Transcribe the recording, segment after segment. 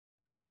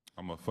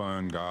I'm a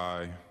fun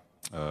guy.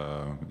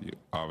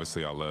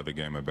 Obviously, I love the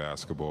game of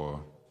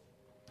basketball.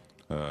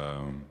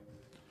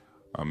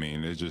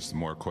 It's just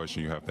more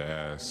questions you have to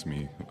ask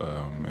me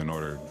in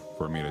order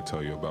for me to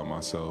tell you about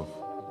myself.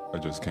 I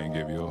just can't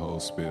give you a whole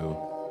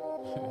spiel.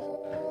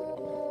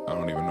 I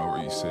don't even know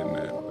where you're sitting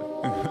at.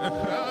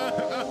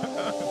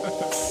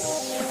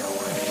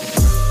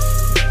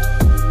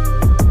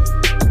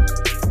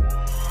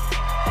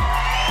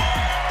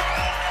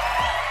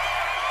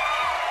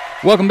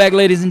 Welcome back,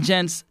 ladies and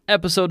gents.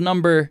 Episode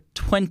number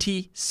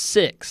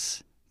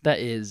 26. That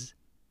is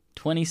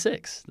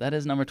 26. That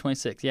is number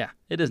 26. Yeah,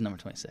 it is number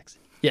 26.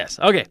 Yes.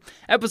 Okay.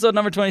 Episode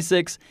number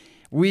 26.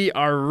 We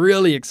are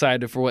really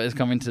excited for what is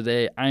coming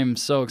today. I am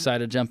so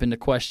excited to jump into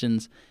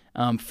questions.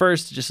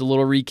 First, just a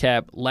little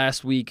recap.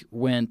 Last week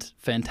went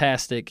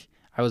fantastic.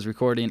 I was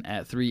recording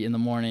at 3 in the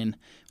morning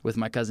with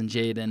my cousin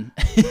Jaden.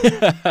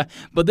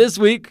 But this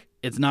week,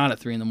 it's not at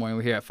 3 in the morning.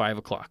 We're here at 5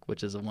 o'clock,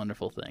 which is a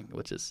wonderful thing,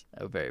 which is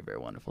a very, very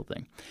wonderful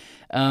thing.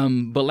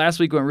 But last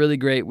week went really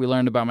great. We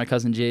learned about my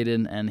cousin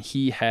Jaden, and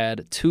he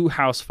had 2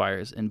 house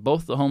fires in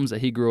both the homes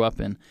that he grew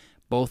up in.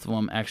 Both of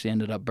them actually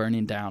ended up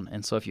burning down.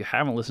 And so if you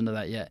haven't listened to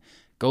that yet,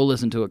 go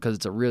listen to it because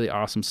it's a really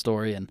awesome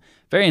story and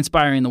very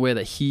inspiring the way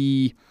that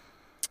he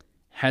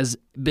has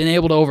been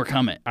able to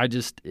overcome it.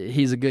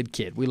 He's a good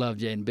kid. We love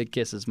Jaden. Big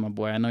kisses, my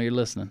boy. I know you're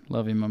listening.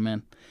 Love you, my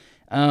man.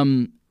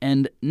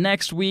 And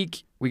next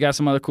week, we got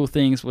some other cool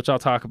things, which I'll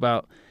talk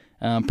about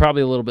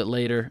probably a little bit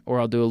later, or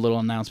I'll do a little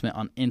announcement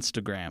on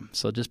Instagram.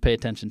 So just pay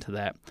attention to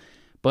that.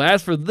 But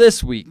as for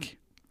this week,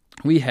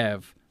 we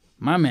have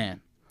my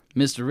man,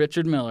 Mr.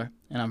 Richard Miller,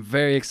 and I'm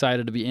very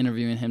excited to be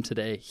interviewing him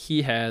today.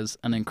 He has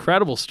an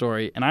incredible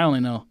story, and I only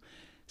know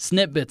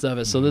snippets of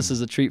it, so this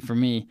is a treat for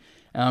me.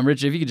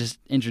 Richard, if you could just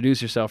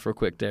introduce yourself real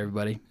quick to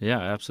everybody. Yeah,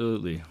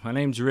 absolutely. My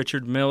name's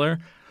Richard Miller.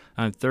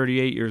 I'm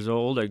 38 years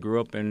old. I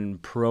grew up in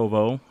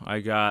Provo. I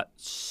got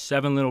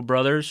 7 little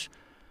brothers,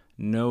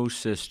 no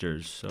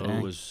sisters. So Dang.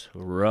 It was a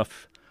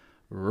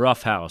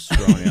rough house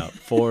growing up,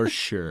 for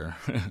sure.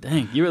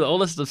 Dang, you were the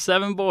oldest of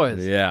 7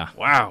 boys. Yeah.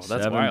 Wow,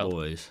 that's 7 wild.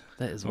 boys.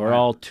 That is We're wild.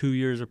 all 2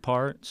 years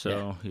apart,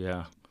 so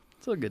yeah.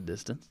 It's a good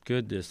distance.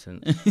 Good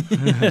distance.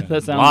 That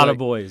sounds A lot like of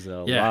boys,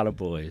 though. Yeah. A lot of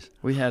boys.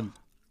 we had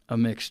a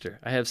mixture.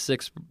 I have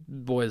 6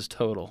 boys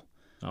total.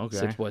 Okay.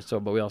 6 boys total,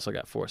 but we also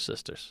got 4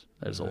 sisters.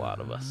 There's a lot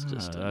of us,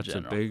 just in That's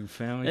general. a big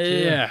family, too.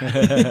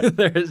 Yeah,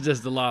 there's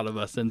just a lot of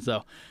us, and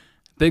so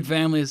big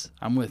families.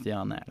 I'm with you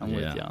on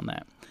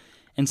that.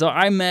 And so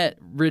I met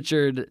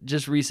Richard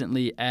just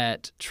recently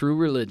at True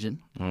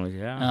Religion. Oh,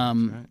 yeah.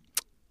 Um, That's right.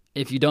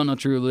 If you don't know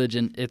True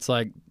Religion, it's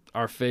like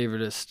our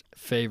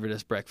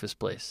favoriteest breakfast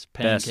place.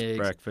 Best Pancakes,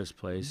 breakfast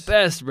place.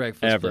 best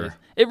breakfast ever. place.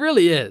 It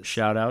really is.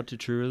 Shout out to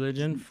True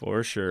Religion,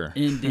 for sure.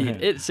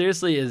 Indeed, it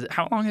seriously is.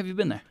 How long have you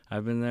been there?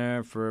 I've been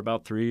there for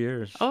about 3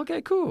 years.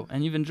 Okay, cool.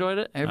 And you've enjoyed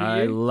it every I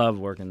year? love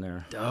working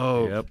there.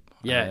 Dope. Yep.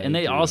 Yeah, I and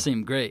they do. all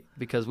seem great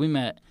because we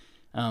met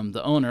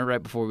the owner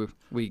right before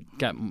we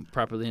got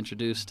properly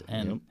introduced,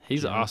 and Yep.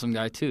 he's an Yeah. awesome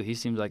guy too. He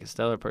seems like a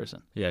stellar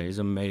person. Yeah, he's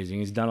amazing.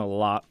 He's done a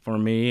lot for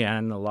me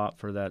and a lot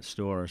for that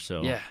store.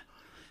 So Yeah.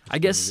 it's I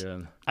guess pretty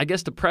good. I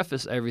guess to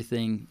preface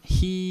everything,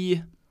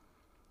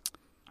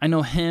 I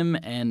know him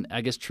and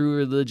I guess True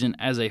Religion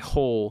as a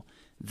whole,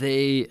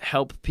 they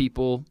help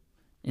people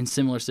in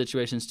similar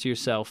situations to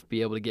yourself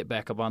be able to get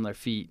back up on their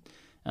feet.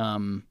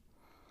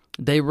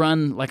 They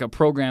run like a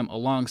program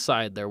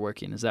alongside their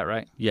working. Is that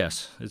right?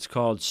 Yes, it's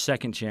called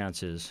Second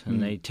Chances, and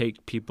Mm. they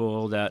take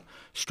people that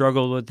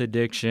struggle with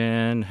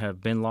addiction,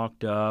 have been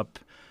locked up,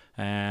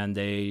 and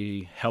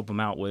they help them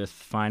out with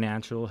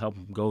financial, help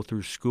them go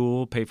through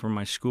school, pay for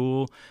my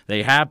school.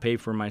 They have paid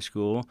for my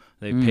school.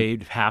 They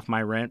paid half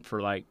my rent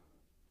for like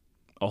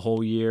a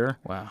whole year.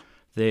 Wow.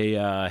 They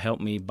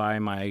helped me buy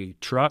my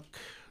truck.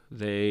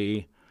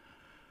 They're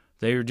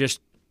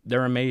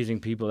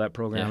amazing people. That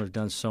program Yeah. has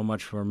done so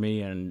much for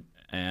me and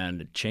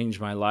changed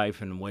my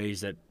life in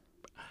ways that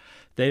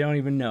they don't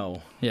even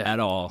know Yeah. at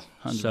all.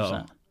 100%.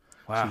 So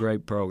Wow. it's a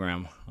great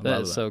program. I That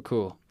love is it. so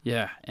cool.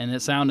 Yeah, and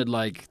it sounded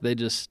like they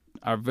just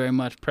are very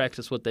much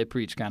practice what they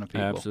preach kind of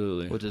people.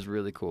 Absolutely. Which is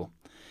really cool.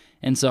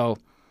 And so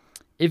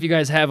if you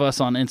guys have us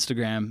on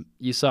Instagram,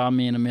 you saw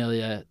me and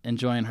Amelia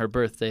enjoying her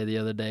birthday the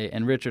other day,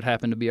 and Richard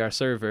happened to be our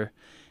server.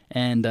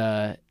 And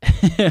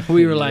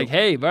we were like,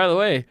 hey, by the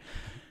way,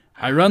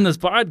 I run this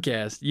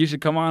podcast. You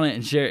should come on it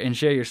and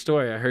share your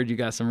story. I heard you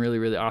got some really,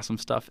 really awesome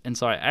stuff. And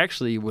so I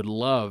actually would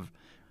love,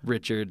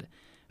 Richard,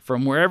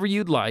 from wherever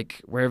you'd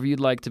like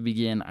to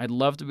begin, I'd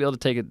love to be able to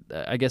take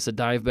a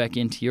dive back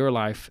into your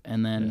life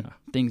and then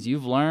things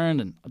you've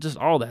learned and just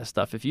all that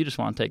stuff. If you just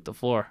want to take the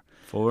floor,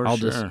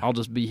 I'll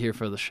just be here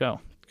for the show.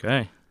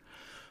 Okay.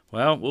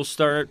 Well, we'll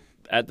start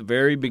at the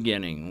very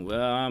beginning.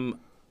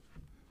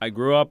 I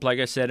grew up, like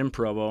I said, in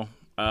Provo.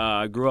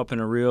 I grew up in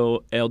a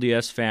real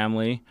LDS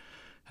family.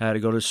 Had to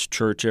go to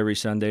church every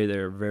Sunday.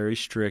 They're very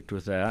strict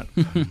with that,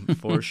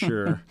 for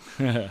sure.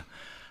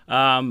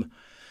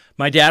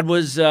 My dad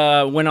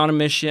went on a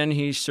mission.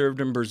 He served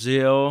in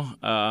Brazil.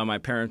 My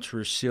parents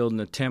were sealed in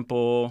the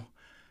temple,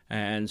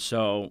 and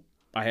so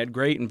I had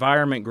great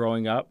environment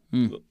growing up,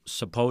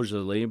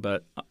 supposedly,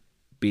 but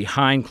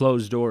behind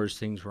closed doors,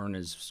 things weren't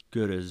as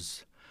good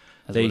as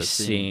they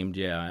seemed.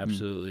 Yeah,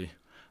 absolutely.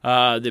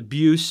 The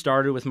abuse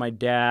started with my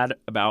dad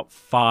about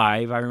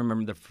 5. I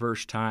remember the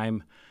first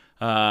time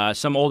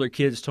some older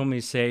kids told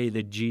me to say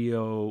the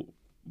G-O,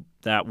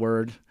 that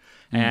word,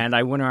 and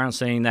I went around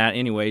saying that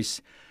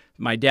anyways.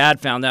 My dad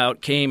found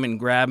out, came and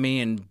grabbed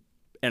me, and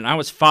I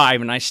was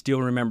 5, and I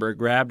still remember it,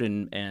 grabbed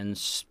and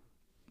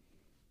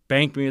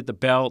spanked me with the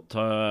belt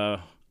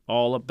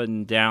all up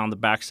and down the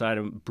backside,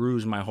 and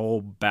bruised my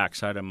whole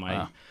backside of my.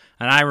 Wow.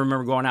 And I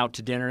remember going out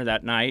to dinner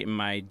that night, and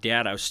my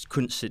dad,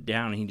 couldn't sit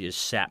down, and he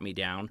just sat me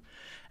down.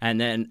 And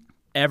then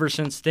ever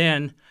since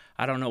then,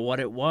 I don't know what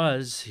it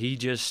was. He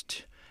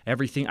just,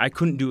 everything, I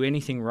couldn't do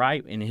anything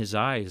right in his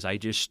eyes. I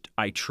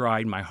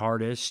tried my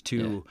hardest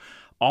to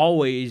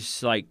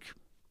always, like,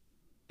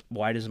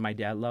 why does my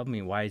dad love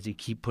me? Why does he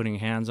keep putting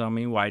hands on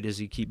me? Why does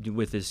he keep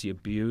with this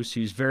abuse?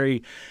 He's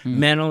very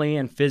mentally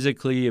and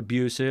physically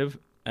abusive,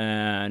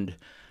 and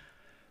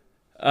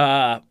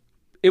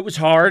it was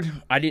hard.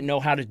 I didn't know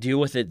how to deal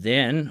with it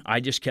then. I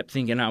just kept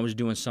thinking I was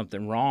doing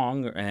something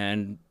wrong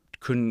and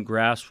couldn't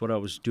grasp what I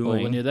was doing.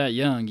 Well, when you're that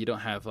young, you don't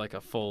have like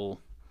a full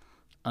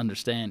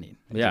understanding.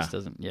 It just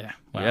doesn't,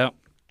 Wow. Yeah.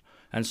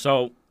 And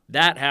so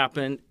that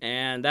happened,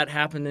 and that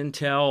happened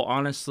until,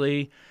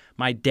 honestly,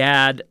 my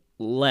dad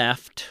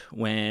left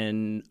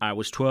when I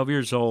was 12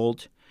 years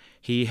old.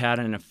 He had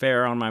an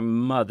affair on my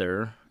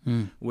mother,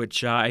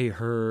 which I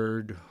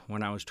heard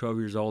when I was 12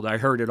 years old. I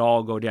heard it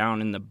all go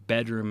down in the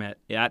bedroom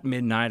at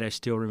midnight, I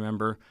still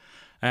remember.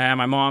 And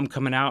my mom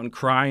coming out and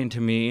crying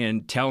to me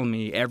and telling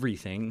me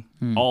everything,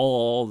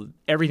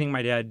 everything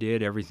my dad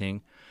did,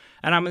 everything.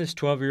 And I'm this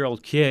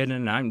 12-year-old kid,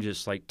 and I'm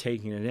just like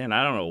taking it in.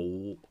 I don't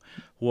know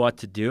what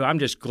to do. I'm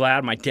just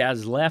glad my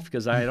dad's left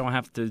because I don't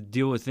have to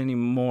deal with any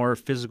more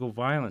physical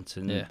violence.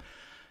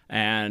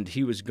 And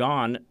he was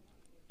gone.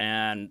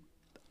 And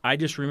I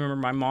just remember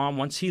my mom,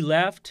 once he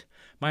left,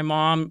 my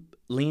mom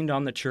leaned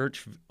on the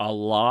church a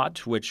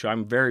lot, which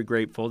I'm very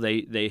grateful.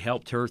 They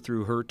helped her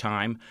through her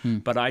time.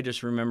 But I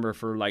just remember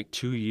for like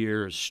 2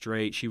 years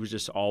straight, she was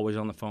just always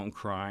on the phone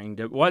crying.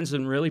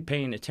 Wasn't really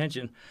paying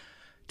attention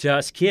to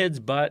us kids,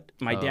 but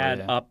my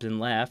dad upped and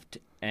left,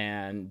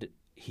 and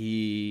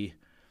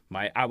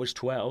I was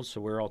 12,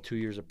 so we're all 2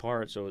 years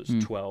apart, so it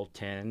was 12,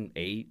 10,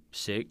 8,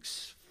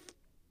 6,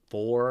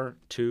 4,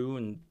 2,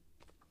 and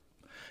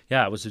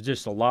it was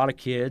just a lot of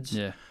kids.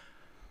 Yeah.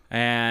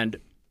 And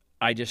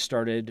I just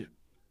started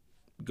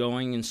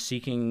going and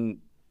seeking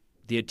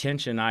the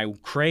attention I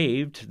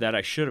craved that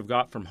I should have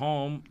got from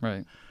home.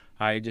 Right.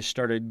 I just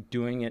started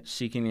doing it,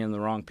 seeking in the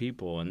wrong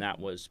people, and that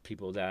was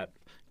people that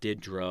did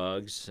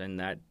drugs and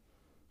that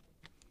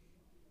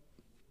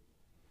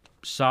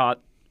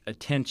sought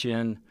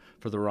attention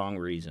for the wrong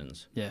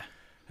reasons. Yeah.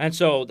 And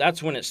so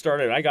that's when it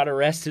started. I got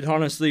arrested,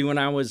 honestly, when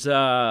I was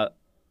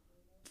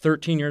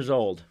 13 years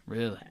old.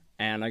 Really?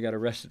 And I got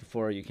arrested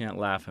for, you can't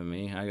laugh at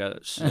me, I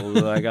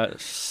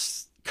got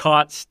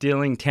caught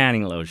stealing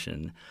tanning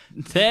lotion.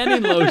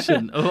 Tanning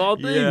lotion, of all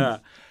things. Yeah,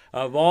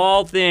 of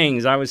all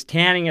things. I was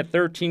tanning at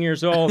 13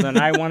 years old, and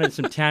I wanted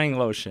some tanning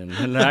lotion,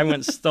 and I went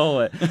and stole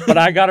it. But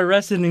I got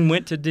arrested and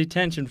went to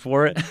detention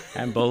for it,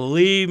 and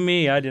believe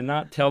me, I did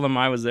not tell them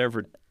I was there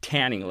for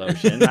tanning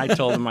lotion. I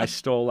told them I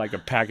stole like a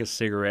pack of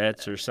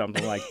cigarettes or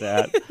something like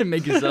that.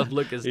 Make yourself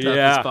look as tough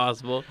as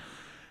possible.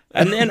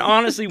 And then,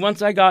 honestly,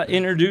 once I got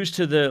introduced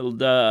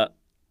to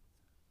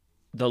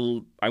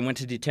I went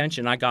to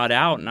detention, I got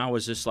out, and I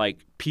was just like,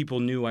 people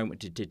knew I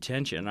went to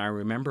detention. I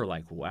remember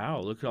like,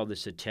 wow, look at all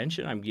this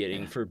attention I'm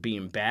getting for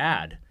being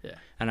bad. Yeah.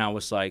 And I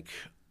was like,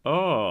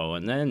 oh.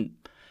 And then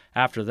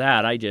after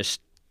that, I just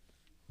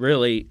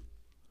really,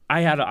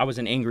 I was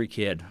an angry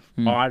kid,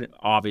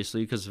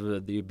 obviously, because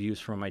of the abuse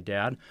from my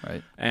dad.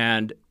 Right.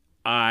 And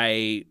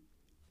I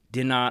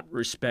did not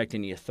respect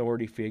any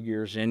authority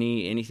figures,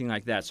 anything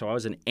like that. So I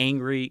was an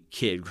angry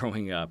kid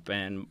growing up,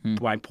 and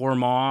my poor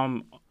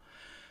mom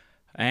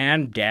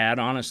and dad,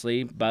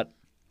 honestly, but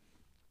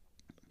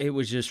it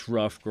was just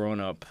rough growing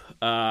up.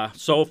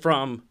 So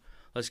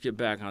let's get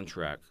back on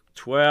track.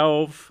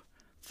 12,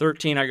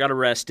 13, I got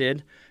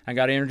arrested. I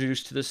got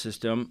introduced to the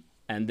system,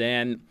 and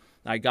then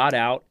I got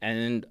out,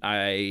 and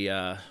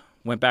I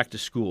went back to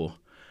school.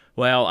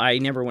 Well, I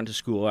never went to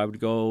school. I would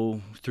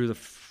go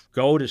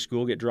to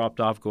school, get dropped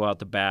off, go out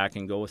the back,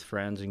 and go with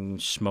friends and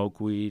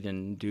smoke weed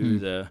and do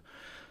the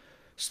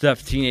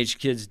stuff teenage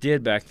kids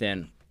did back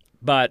then.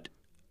 But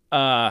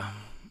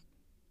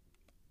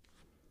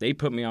they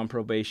put me on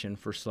probation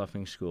for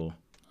sloughing school.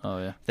 Oh,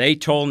 yeah. They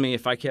told me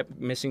if I kept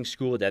missing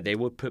school that they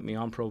would put me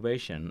on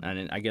probation.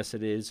 And I guess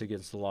it is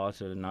against the law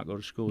to not go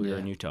to school here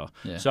in Utah.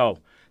 Yeah. So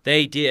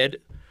they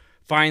did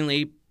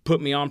finally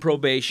put me on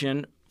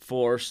probation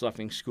for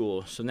sloughing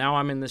school. So now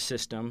I'm in the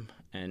system,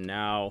 and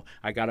now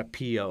I got a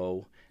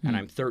PO, and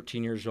I'm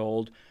 13 years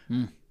old,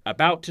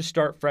 about to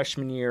start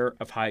freshman year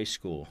of high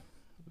school.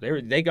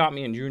 They got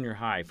me in junior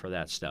high for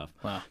that stuff.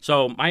 Wow.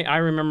 So I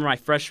remember my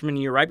freshman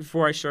year, right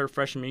before I started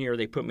freshman year,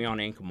 they put me on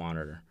ankle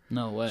monitor.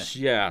 No way.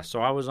 Yeah,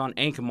 so I was on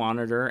ankle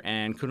monitor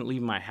and couldn't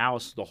leave my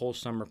house the whole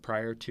summer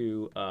prior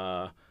to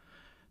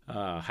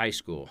high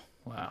school.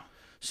 Wow.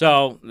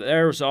 So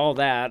there's all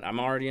that. I'm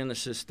already in the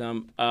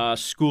system.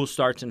 School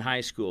starts in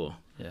high school.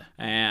 Yeah.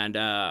 And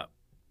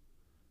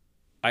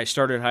I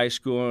started high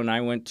school, and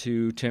I went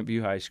to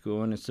Tentview High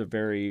School, and it's a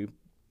very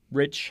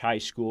rich high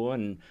school.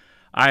 And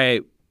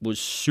I was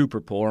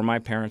super poor. My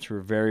parents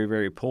were very,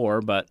 very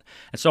poor. And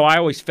so I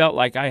always felt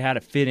like I had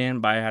to fit in,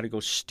 but I had to go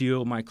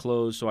steal my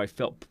clothes so I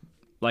felt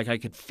like I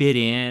could fit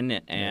in.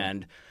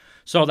 And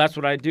so that's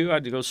what I do. I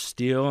had to go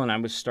steal, and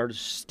I started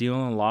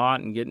stealing a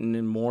lot and getting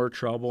in more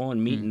trouble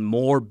and meeting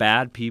more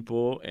bad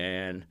people.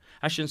 And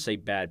I shouldn't say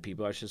bad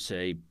people. I should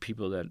say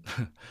people that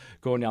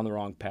going down the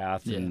wrong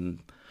path. Yeah. And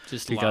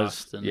Just because,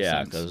 lost in a yeah,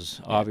 sense.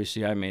 because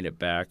obviously I made it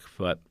back.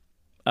 But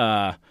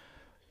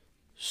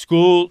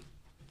school,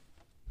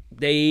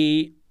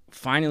 they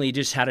finally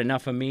just had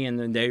enough of me, and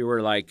then they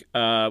were like,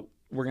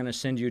 we're going to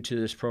send you to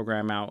this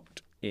program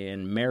out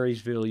in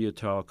Marysville,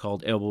 Utah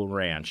called Elbow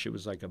Ranch. It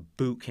was like a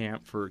boot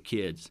camp for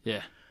kids.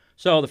 Yeah.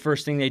 So the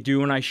first thing they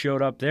do when I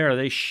showed up there,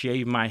 they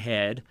shaved my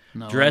head,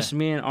 No dressed way.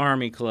 me in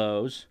army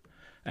clothes,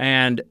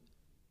 and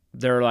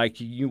they're like,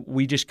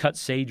 we just cut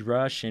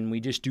sagebrush and we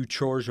just do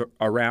chores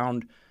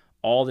around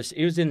all this.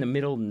 It was in the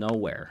middle of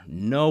nowhere.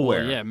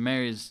 Nowhere. Well, yeah,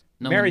 Marysville.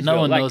 Marysville.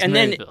 No one knows and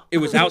Marysville. then it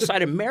was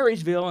outside of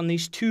Marysville and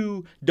these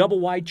 2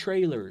 double-wide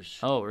trailers.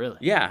 Oh, really?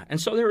 Yeah, and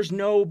so there was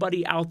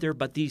nobody out there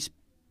but these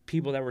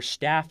people that were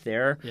staffed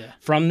there Yeah.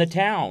 from the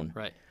town.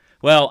 Right.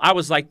 Well, I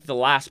was like the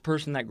last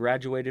person that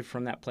graduated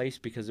from that place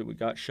because it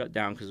got shut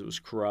down because it was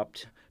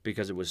corrupt,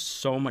 because it was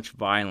so much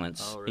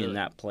violence Oh, really? in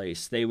that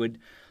place. They would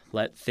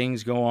let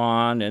things go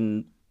on,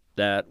 and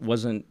that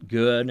wasn't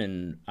good,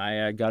 and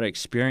I got to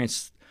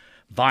experience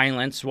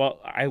violence. Well,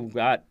 I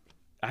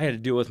had to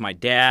deal with my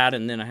dad,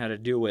 and then I had to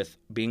deal with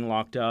being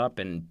locked up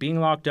and being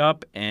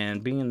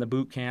in the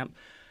boot camp.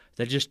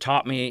 That just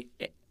taught me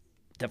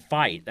to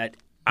fight. That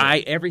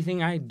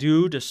everything I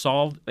do to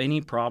solve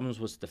any problems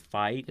was to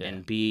fight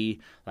and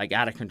be like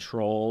out of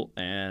control,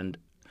 and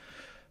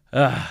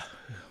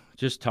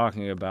just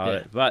talking about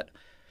it. But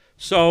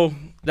so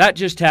that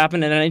just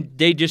happened, and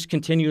they just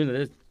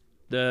continued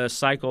the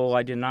cycle.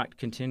 I did not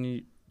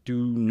do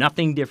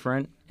nothing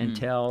different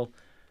until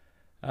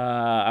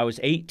I was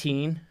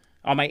 18.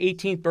 On my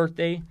 18th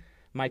birthday,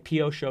 my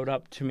PO showed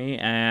up to me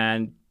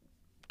and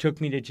took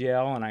me to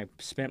jail, and I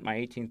spent my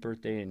 18th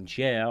birthday in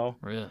jail.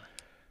 Really?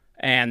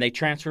 And they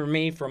transferred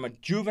me from a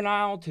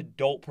juvenile to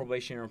adult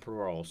probation and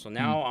parole. So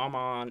now I'm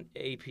on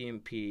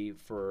APMP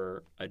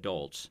for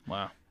adults.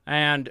 Wow.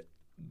 And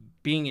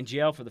being in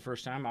jail for the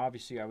first time,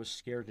 obviously I was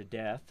scared to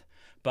death.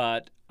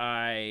 But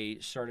I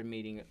started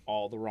meeting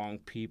all the wrong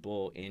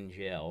people in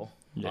jail,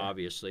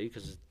 obviously,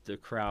 because the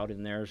crowd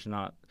in there is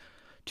not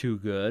too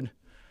good.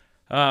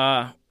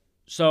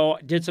 So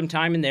did some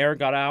time in there,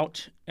 got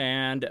out,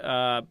 and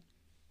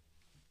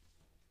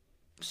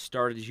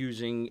started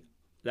using.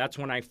 That's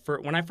when I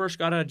first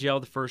got out of jail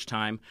the first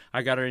time.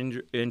 I got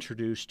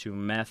introduced to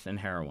meth and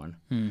heroin,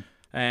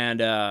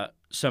 and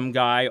some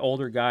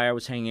older guy I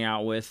was hanging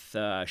out with,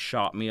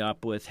 shot me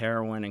up with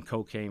heroin and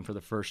cocaine for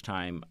the first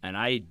time, and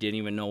I didn't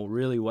even know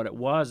really what it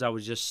was. I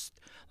was just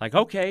like,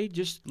 okay,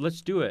 just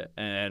let's do it,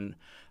 and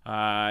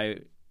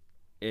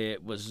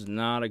it was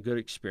not a good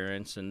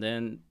experience. And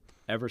then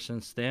ever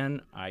since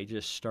then, I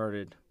just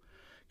started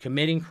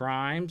committing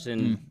crimes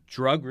and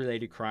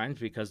drug-related crimes,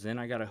 because then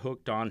I got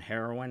hooked on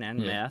heroin and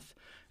meth.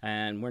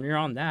 And when you're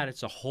on that,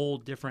 it's a whole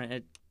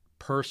different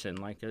person.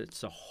 Like,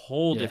 it's a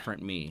whole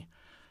different me.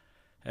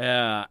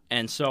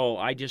 And so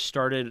I just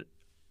started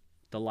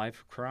the life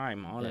of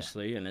crime,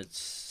 honestly. And it's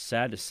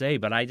sad to say,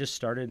 but I just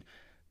started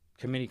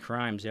committing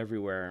crimes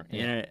everywhere,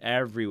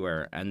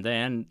 everywhere. And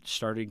then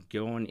started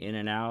going in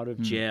and out of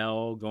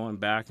jail, going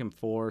back and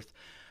forth.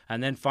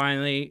 And then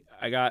finally,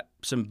 I got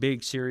some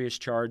big serious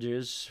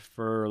charges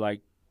for like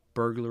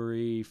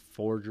burglary,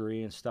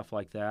 forgery, and stuff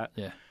like that.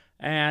 Yeah.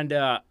 And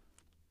I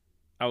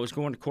was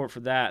going to court for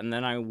that, and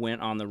then I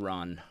went on the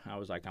run. I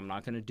was like, I'm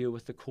not going to deal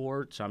with the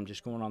court, so I'm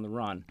just going on the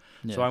run.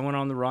 Yeah. So I went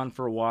on the run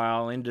for a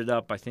while, ended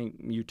up, I think,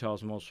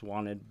 Utah's Most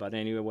Wanted. But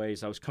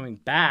anyways, I was coming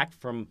back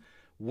from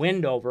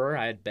Wendover.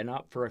 I had been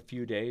up for a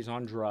few days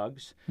on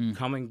drugs,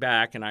 coming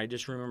back, and I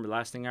just remember,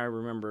 last thing I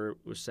remember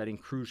was setting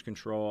cruise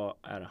control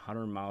at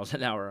 100 miles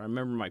an hour. I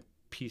remember my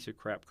piece of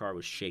crap car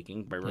was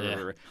shaking, but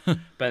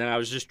then I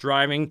was just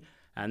driving,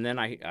 and then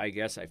I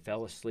guess I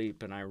fell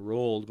asleep, and I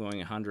rolled going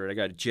 100. I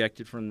got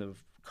ejected from the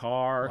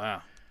car.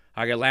 Wow.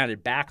 I got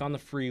landed back on the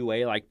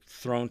freeway, like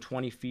thrown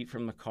 20 feet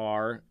from the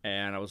car,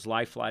 and I was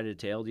life flighted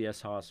to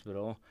LDS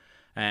Hospital.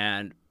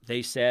 And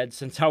they said,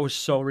 since I was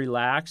so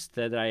relaxed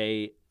that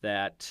I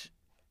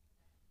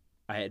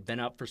had been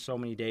up for so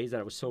many days, that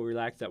I was so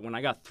relaxed that when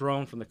I got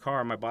thrown from the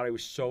car, my body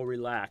was so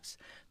relaxed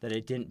that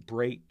it didn't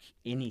break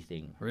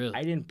anything. Really?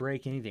 I didn't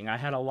break anything. I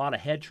had a lot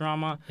of head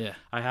trauma. Yeah.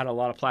 I had a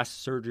lot of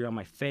plastic surgery on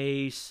my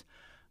face.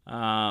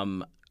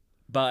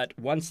 But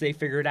once they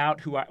figured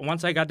out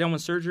once I got done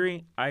with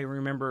surgery, I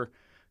remember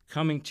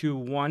coming to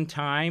one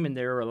time, and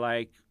they were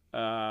like,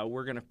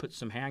 we're going to put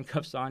some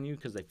handcuffs on you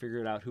because they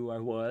figured out who I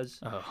was.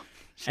 Oh,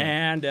 shame.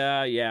 And,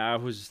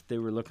 they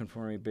were looking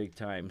for me big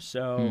time.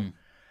 So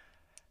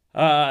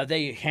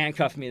they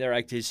handcuffed me. They're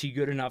like, is he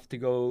good enough to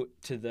go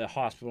to the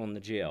hospital and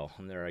the jail?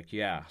 And they're like,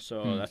 yeah.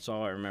 So that's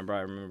all I remember.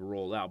 I remember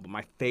rolled out. But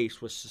my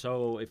face was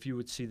so, if you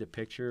would see the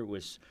picture, it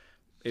was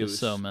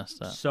so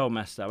messed up. So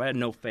messed up. I had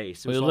no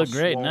face. It Well, was you all look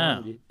great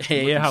swollen. now.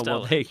 Yeah,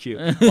 well, thank you.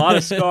 A lot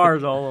of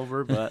scars all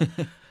over, but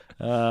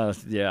a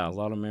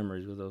lot of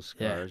memories with those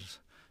scars. Yeah.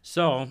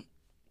 So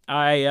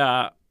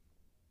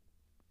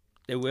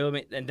they wheeled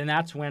me, and then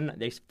that's when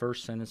they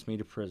first sentenced me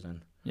to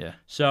prison. Yeah.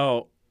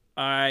 So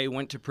I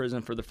went to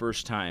prison for the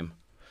first time.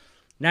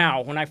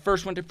 Now, when I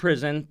first went to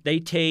prison,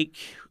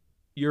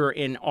 you're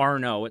in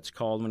Arno, it's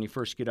called, when you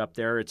first get up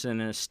there. It's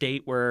in a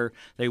state where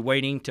they're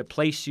waiting to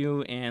place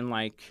you in,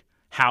 like,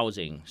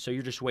 housing. So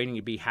you're just waiting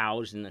to be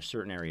housed in the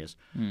certain areas.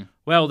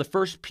 Well, the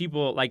first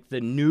people, like the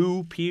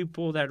new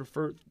people that are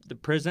for the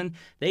prison,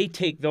 they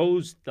take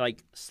those,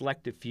 like,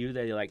 selective few.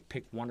 They, like,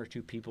 pick 1 or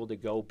 2 people to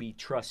go be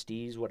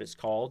trustees, what it's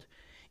called,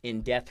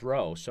 in death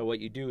row. So what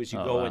you do is you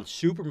go in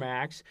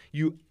Supermax.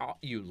 You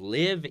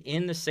live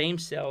in the same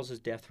cells as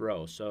death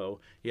row. So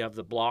you have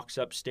the blocks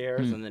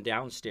upstairs and the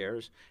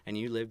downstairs, and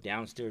you live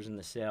downstairs in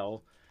the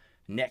cell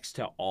next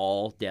to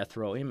all death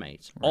row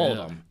inmates. Really? All of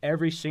them.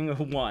 Every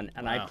single one.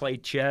 And I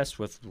played chess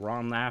with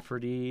Ron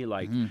Lafferty,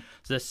 like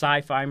the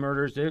sci-fi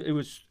murders. It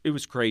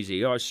was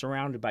crazy. I was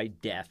surrounded by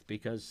death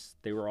because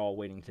they were all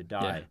waiting to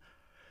die.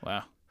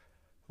 Yeah. Wow.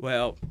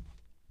 Well,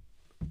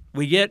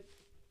 I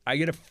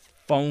get a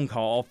phone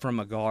call from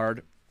a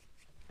guard.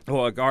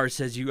 Well, a guard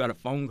says you got a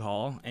phone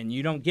call, and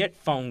you don't get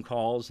phone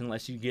calls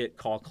unless you get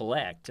call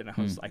collect. And I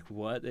was like,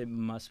 what? It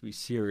must be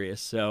serious.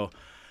 So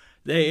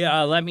they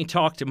let me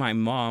talk to my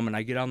mom, and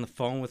I get on the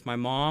phone with my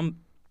mom,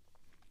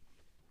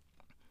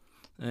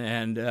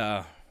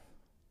 and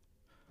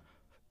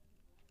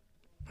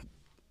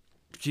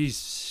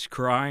she's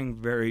crying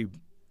very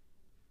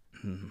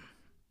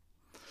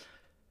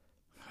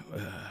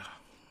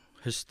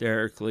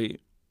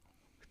hysterically.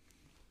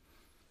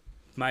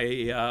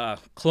 My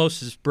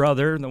closest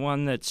brother, the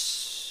one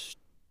that's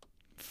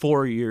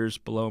 4 years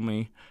below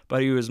me,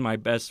 but he was my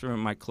best friend,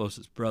 my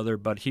closest brother,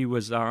 but he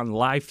was on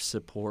life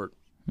support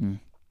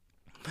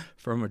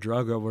from a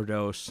drug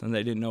overdose, and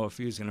they didn't know if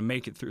he was going to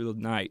make it through the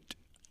night.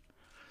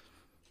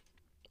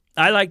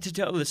 I like to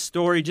tell this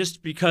story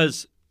just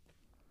because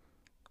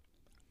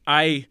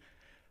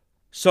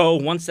so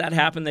once that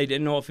happened, they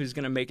didn't know if he was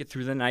going to make it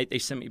through the night. They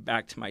sent me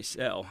back to my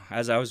cell.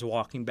 As I was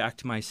walking back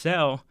to my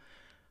cell,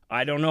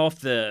 I don't know if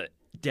the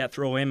death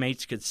row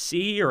inmates could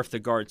see or if the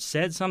guard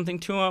said something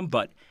to them,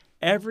 but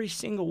every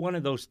single one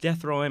of those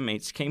death row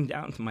inmates came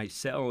down to my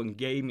cell and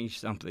gave me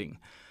something,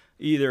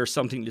 either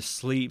something to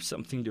sleep,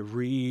 something to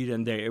read,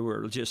 and they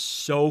were just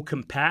so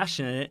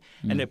compassionate,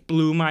 and it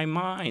blew my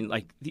mind.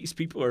 Like, these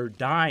people are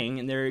dying,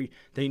 and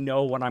they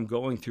know what I'm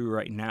going through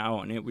right now,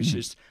 and it was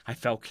just, I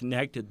felt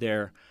connected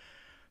there.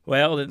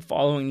 Well, the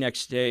following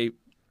next day,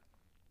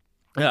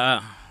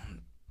 my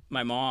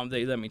mom,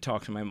 they let me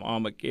talk to my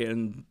mom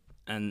again,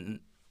 and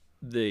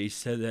they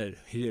said that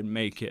he didn't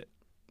make it.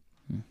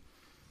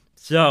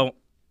 So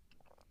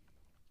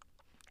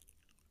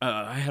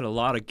I had a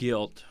lot of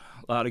guilt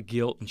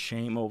and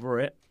shame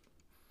over it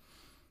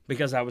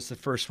because I was the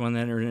first one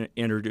that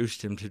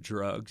introduced him to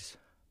drugs.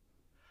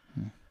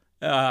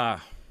 And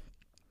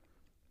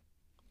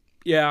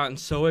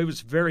so it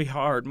was very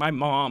hard. My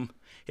mom,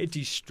 it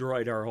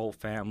destroyed our whole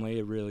family.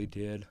 It really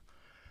did.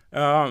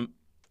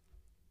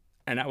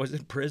 And I was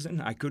in prison.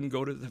 I couldn't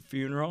go to the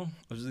funeral.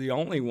 I was the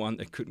only one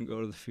that couldn't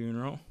go to the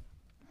funeral.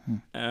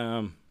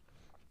 I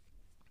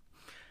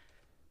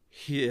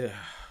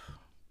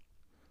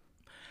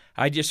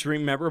just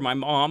remember my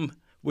mom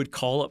would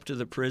call up to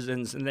the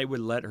prisons, and they would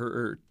let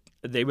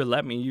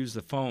me use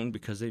the phone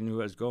because they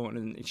knew I was going.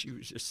 And she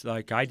was just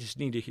like, I just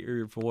need to hear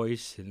your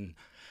voice. And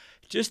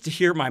just to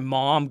hear my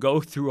mom go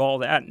through all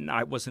that, and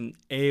I wasn't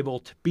able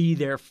to be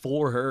there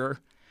for her.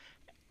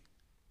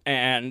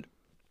 And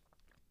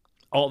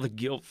all the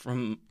guilt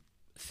from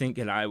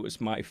thinking I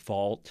was my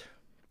fault.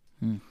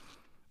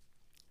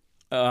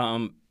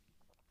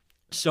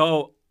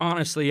 So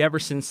honestly, ever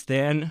since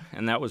then,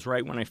 and that was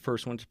right when I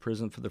first went to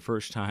prison for the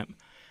first time,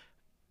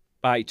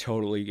 I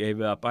totally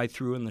gave up. I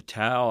threw in the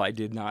towel. I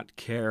did not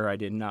care. I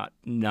did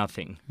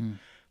nothing.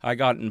 I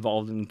got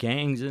involved in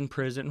gangs in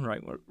prison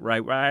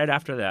right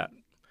after that.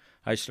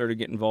 I started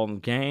getting involved in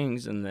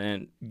gangs, and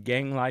then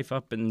gang life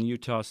up in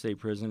Utah State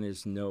Prison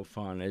is no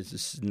fun. It's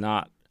just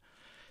not.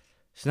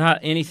 It's not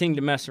anything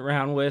to mess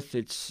around with.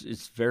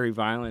 It's very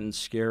violent and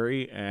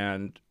scary,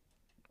 and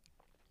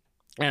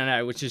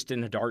I was just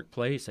in a dark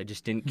place. I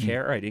just didn't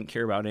care. I didn't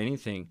care about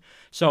anything.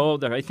 So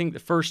I think the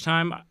first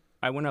time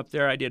I went up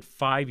there, I did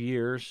 5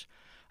 years.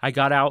 I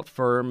got out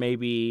for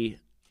maybe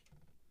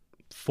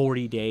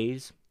 40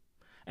 days,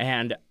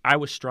 and I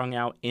was strung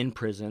out in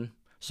prison.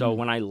 So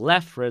when I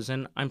left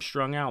prison, I'm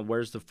strung out.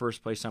 Where's the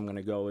first place I'm going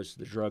to go is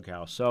the drug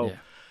house. So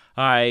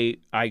I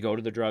go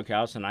to the drug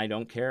house and I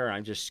don't care. I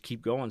just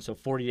keep going. So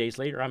 40 days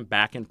later, I'm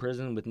back in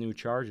prison with new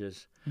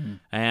charges.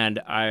 And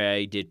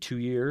I did 2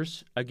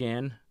 years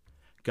again,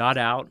 got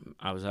out.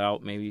 I was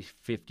out maybe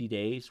 50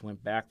 days,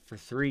 went back for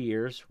 3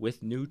 years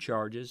with new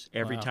charges.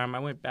 Every time I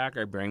went back,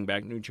 I bring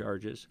back new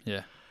charges.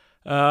 Yeah.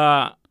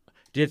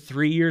 Did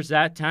 3 years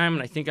that time,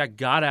 and I think I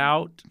got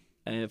out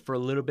for a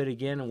little bit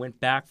again and went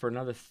back for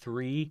another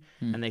 3,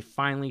 and they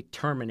finally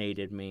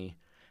terminated me.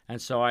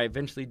 And so I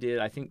eventually did,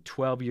 I think,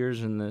 12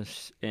 years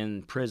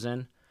in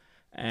prison,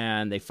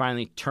 and they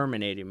finally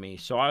terminated me.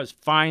 So I was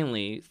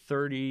finally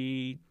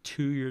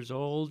 32 years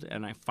old,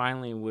 and I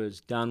finally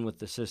was done with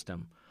the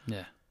system.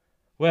 Yeah.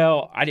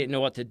 Well, I didn't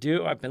know what to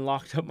do. I've been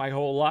locked up my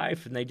whole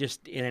life, and they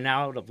just in and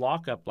out of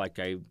lockup like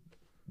I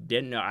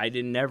didn't know. I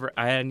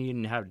hadn't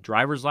even had a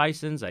driver's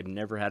license. I've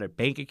never had a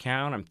bank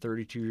account. I'm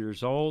 32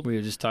 years old. We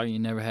were just talking, you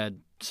never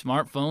had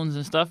smartphones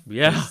and stuff?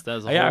 Yeah. That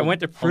was a I whole-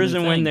 went to whole new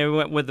prison when thing. they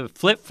went with a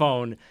flip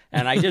phone,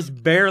 and I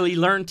just barely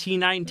learned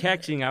T9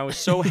 texting. I was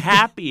so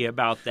happy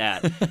about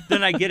that.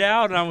 Then I get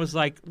out, and I was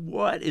like,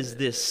 what is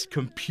this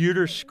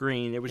computer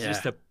screen? It was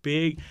just a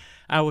big...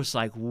 I was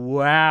like,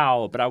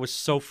 wow. But I was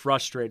so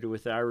frustrated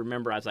with it. I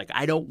remember I was like,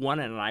 I don't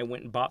want it, and I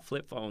went and bought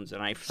flip phones,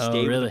 and I stayed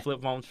with really? the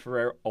flip phones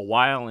for a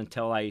while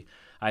until I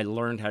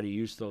learned how to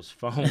use those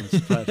phones.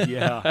 But,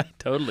 yeah.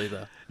 Totally,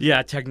 though.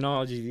 Yeah,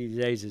 technology these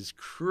days is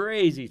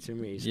crazy to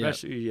me,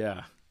 especially,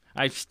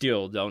 I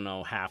still don't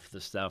know half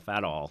the stuff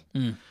at all.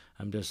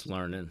 I'm just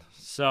learning.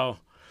 So,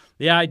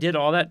 yeah, I did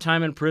all that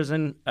time in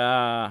prison.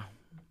 Half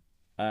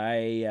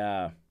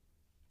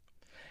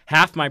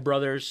my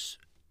brothers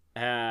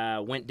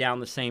went down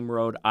the same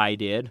road I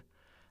did.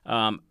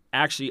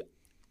 Actually,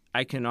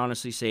 I can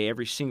honestly say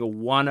every single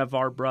one of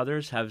our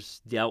brothers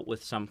has dealt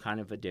with some kind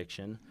of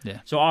addiction.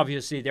 Yeah. So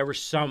obviously there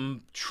was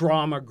some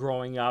trauma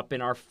growing up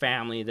in our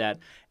family that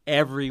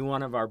every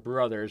one of our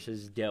brothers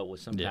has dealt with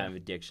some kind of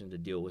addiction to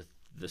deal with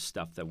the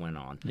stuff that went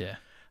on. Yeah.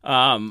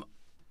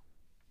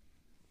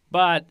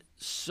 But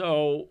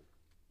so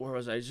where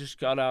was I? I just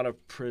got out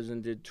of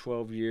prison, did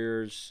 12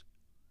 years.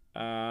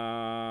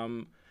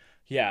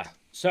 Yeah.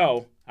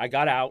 So I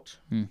got out.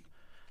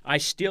 I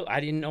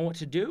didn't know what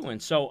to do.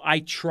 And so I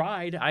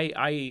tried.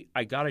 I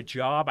got a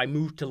job. I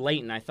moved to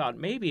Layton. I thought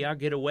maybe I'll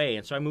get away.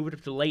 And so I moved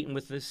up to Layton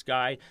with this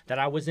guy that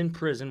I was in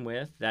prison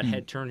with that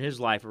had turned his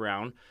life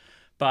around.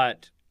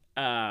 But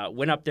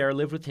went up there,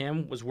 lived with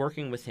him, was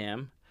working with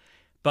him.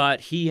 But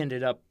he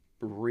ended up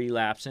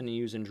relapsing and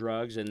using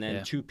drugs. And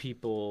then 2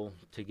 people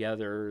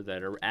together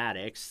that are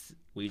addicts,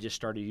 we just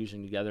started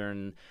using together,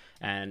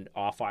 and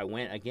off I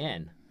went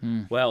again.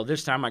 Well,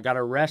 this time I got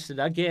arrested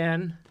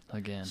again.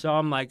 So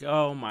I'm like,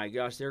 oh my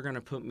gosh, they're going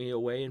to put me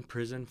away in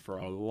prison for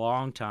a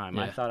long time.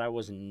 I thought I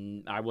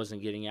wasn't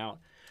getting out.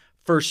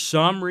 For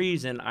some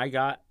reason, I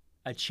got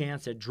a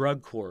chance at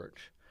drug court,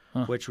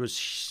 which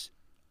was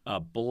a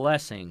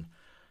blessing.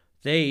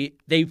 They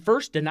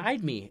first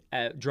denied me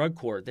at drug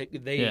court.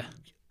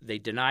 They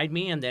denied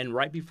me, and then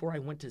right before I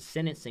went to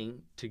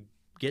sentencing to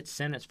get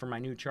sentenced for my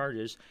new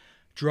charges,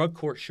 drug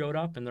court showed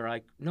up, and they're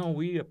like, no,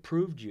 we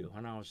approved you.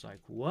 And I was like,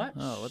 what?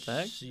 Oh, what the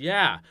heck?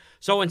 Yeah.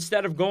 So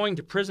instead of going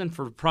to prison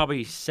for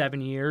probably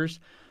 7 years,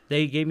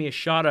 they gave me a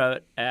shot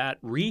at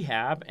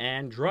rehab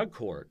and drug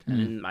court.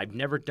 And I've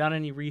never done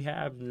any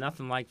rehab,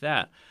 nothing like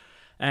that.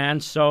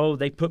 And so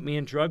they put me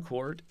in drug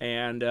court,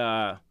 and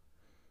I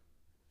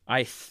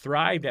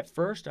thrived at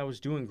first. I was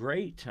doing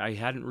great. I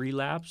hadn't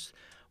relapsed.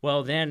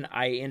 Well, then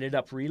I ended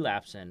up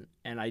relapsing,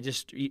 and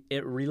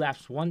it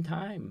relapsed one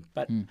time.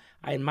 But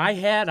in my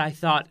head, I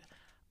thought,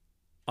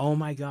 oh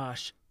my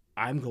gosh,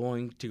 I'm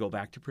going to go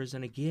back to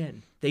prison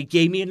again. They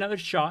gave me another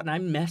shot, and I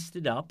messed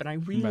it up, and I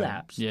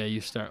relapsed. Right. Yeah,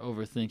 you start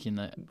overthinking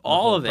that.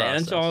 All of it.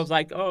 And so I was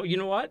like, oh, you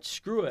know what?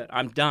 Screw it.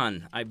 I'm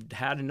done. I've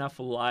had enough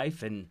of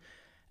life, and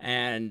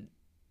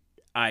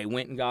I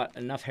went and got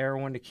enough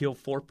heroin to kill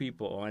 4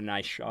 people, and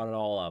I shot it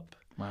all up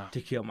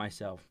to kill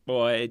myself.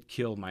 Boy, it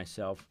killed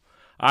myself.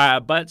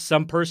 But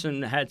some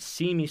person had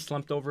seen me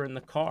slumped over in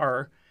the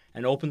car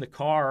and opened the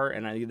car,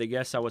 and they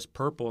guess I was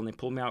purple, and they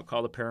pulled me out,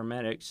 called the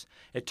paramedics.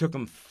 It took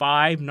them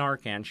 5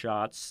 Narcan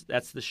shots.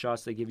 That's the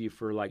shots they give you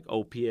for, like,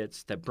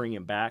 opiates to bring you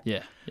back.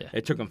 Yeah.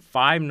 It took them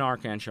 5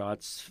 Narcan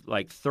shots,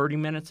 like 30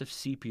 minutes of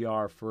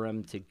CPR for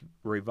them to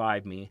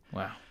revive me.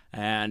 Wow.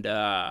 And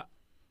I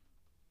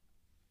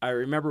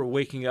remember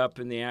waking up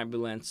in the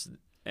ambulance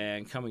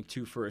and coming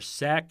to for a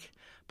sec.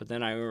 But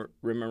then I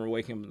remember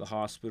waking up in the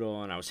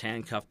hospital, and I was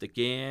handcuffed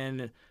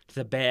again to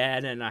the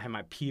bed, and I had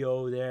my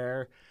PO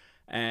there.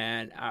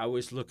 And I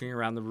was looking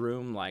around the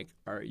room like,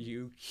 are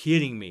you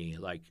kidding me?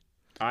 Like,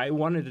 I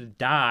wanted to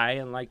die,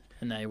 and like...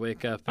 And now you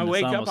wake up, I and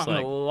wake it's up, almost I'm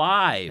like...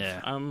 alive. Yeah.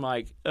 I'm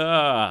like,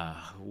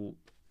 ugh.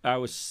 I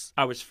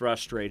was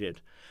frustrated.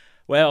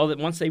 Well,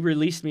 once they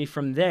released me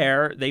from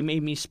there, they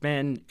made me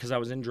spend, because I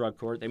was in drug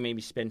court, they made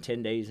me spend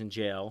 10 days in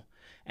jail.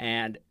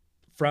 And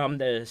from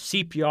the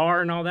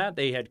CPR and all that,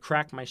 they had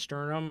cracked my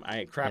sternum. I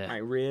had cracked my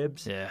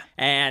ribs. Yeah.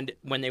 And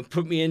when they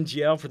put me in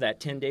jail for that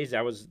 10 days,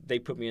 they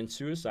put me in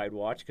suicide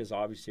watch because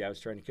obviously I was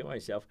trying to kill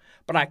myself.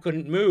 But I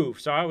couldn't move.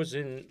 So I was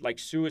in like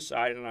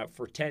suicide. And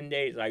for 10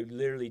 days, I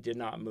literally did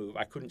not move.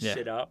 I couldn't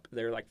sit up.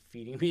 They're like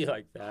feeding me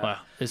like that. Wow.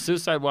 Is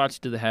suicide watch,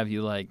 do they have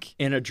you like...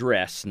 In a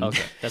dress.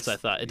 Okay. That's what I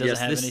thought. It doesn't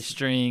have any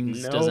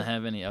strings. No. Doesn't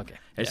have any... Okay.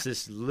 It's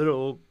this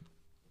little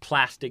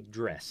plastic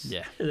dress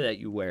that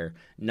you wear.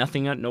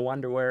 Nothing, no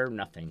underwear,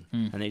 nothing.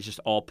 And they just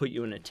all put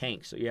you in a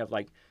tank. So you have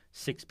like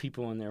 6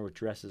 people in there with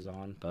dresses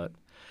on. But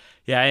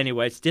yeah,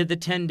 anyways, did the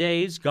 10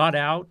 days, got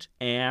out,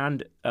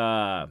 and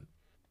I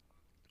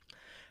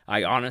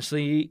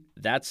honestly,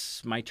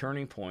 that's my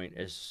turning point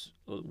is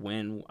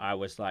when I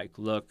was like,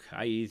 look,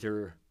 I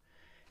either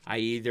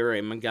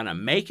am gonna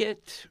make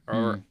it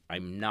or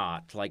I'm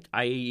not. Like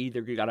I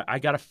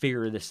gotta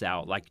figure this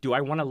out. Like, do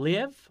I want to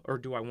live or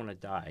do I want to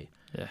die?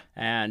 Yeah.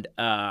 And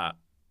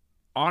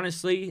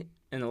honestly,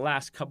 in the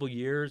last couple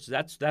years,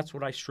 that's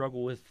what I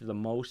struggle with the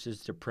most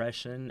is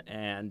depression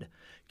and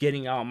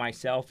getting out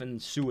myself and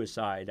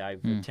suicide.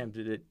 I've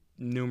attempted it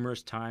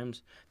numerous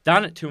times,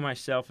 done it to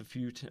myself a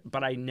few times,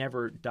 but I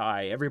never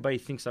die. Everybody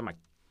thinks I'm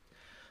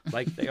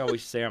like they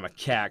always say I'm a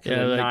cat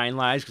because of 9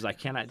 lives because I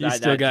cannot die. You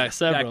still got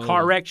several. That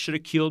car wreck should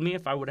have killed me.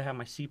 If I would have had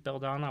my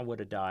seatbelt on, I would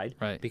have died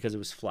because it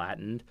was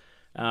flattened.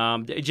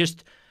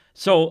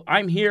 So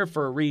I'm here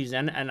for a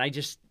reason, and I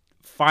just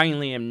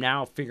finally am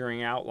now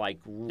figuring out like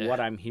what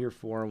I'm here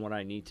for and what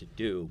I need to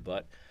do.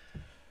 But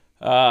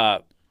where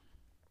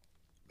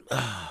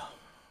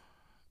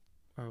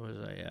was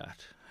I at?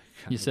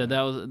 You said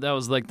that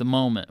was like the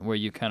moment where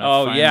you kind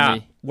of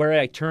finally... where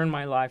I turned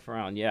my life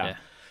around. Yeah.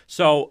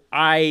 So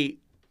I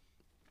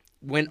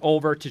went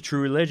over to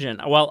True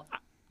Religion. Well,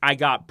 I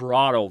got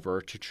brought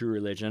over to True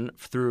Religion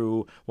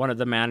through one of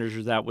the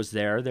managers that was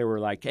there. They were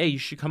like, "Hey, you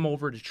should come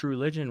over to True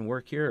Religion and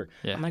work here."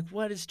 Yeah. I'm like,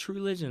 "What is True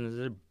Religion? Is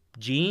it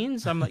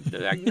jeans?" I'm like,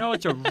 "No,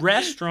 it's a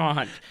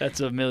restaurant." That's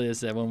what Amelia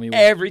said when we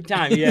went. Every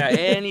time,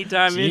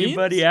 anytime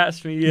anybody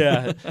asks me,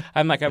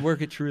 I'm like, "I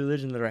work at True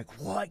Religion." They're like,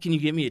 "What? Can you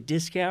get me a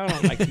discount?"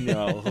 I'm like,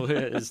 "No,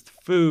 it's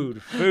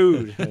food."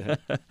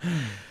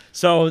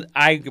 So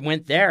I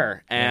went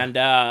there, and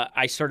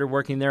I started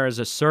working there as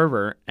a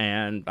server,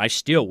 and I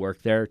still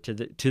work there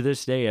to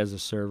this day as a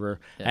server,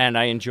 and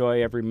I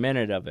enjoy every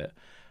minute of it.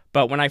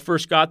 But when I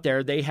first got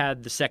there, they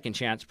had the Second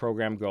Chance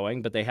program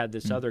going, but they had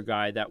this other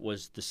guy that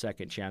was the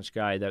Second Chance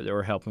guy that they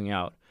were helping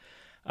out.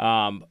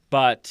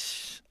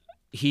 But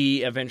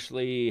he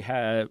eventually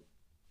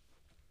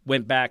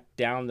went back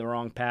down the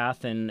wrong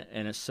path, and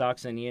it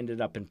sucks, and he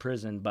ended up in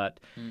prison. But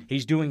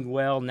he's doing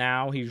well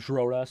now. He's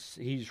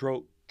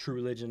wrote True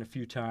Religion a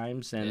few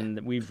times, and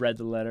we've read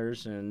the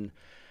letters, and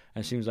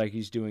it seems like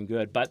he's doing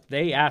good. But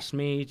they asked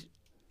me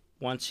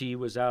once he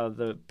was out of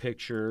the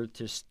picture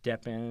to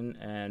step in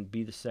and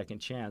be the Second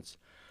Chance.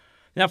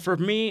 Now, for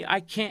me,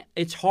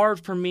 it's hard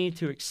for me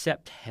to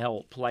accept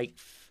help. Like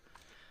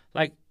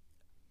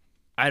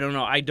I don't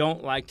know. I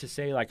don't like to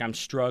say like I'm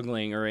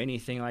struggling or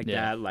anything like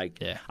that.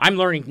 Like I'm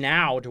learning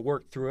now to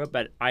work through it,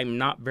 but I'm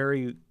not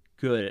very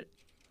good at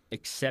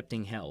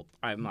accepting help.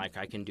 I'm like,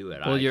 I can do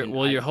it.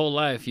 Your whole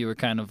life you were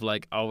kind of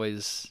like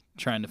always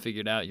trying to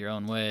figure it out your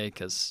own way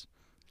because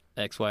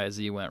X, Y,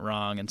 Z went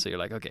wrong, and so you're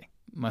like, okay,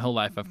 my whole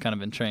life I've kind of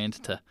been trained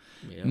to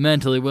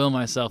mentally will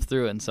myself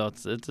through it, and so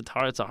it's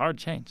a hard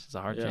change. It's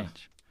a hard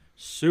change.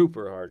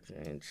 Super hard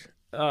change.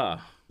 Now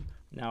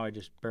I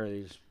just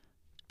barely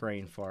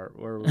brain fart.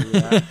 Where were we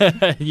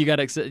at? You got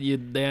to accept.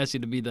 They asked you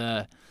to be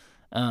the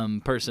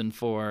person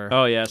for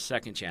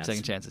Second Chance.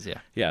 Second Chances,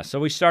 yeah. So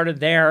we started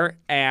there,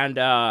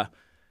 and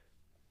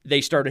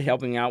they started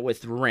helping out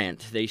with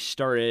rent. They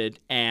started,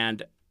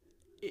 and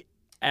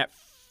at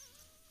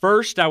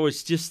first I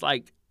was just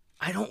like,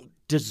 I don't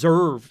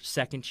deserve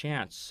Second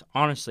Chance.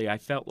 Honestly, I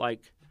felt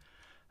like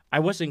I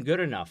wasn't good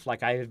enough.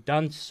 Like I have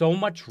done so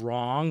much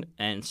wrong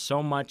and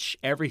so much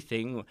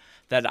everything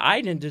that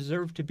I didn't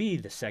deserve to be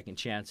the Second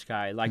Chance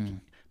guy. Like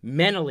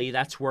mentally,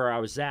 that's where I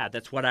was at.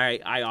 That's what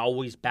I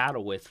always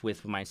battle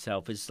with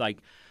myself.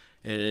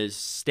 Is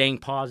staying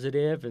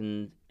positive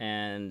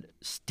and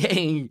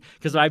staying,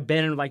 because I've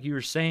been, like you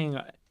were saying,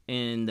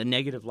 in the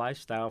negative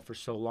lifestyle for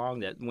so long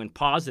that when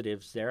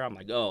positive's there, I'm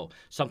like, oh,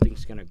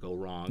 something's going to go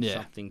wrong. Yeah.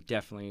 Something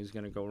definitely is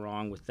going to go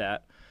wrong with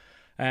that.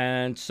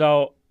 And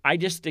so I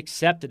just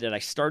accepted it. I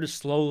started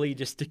slowly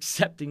just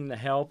accepting the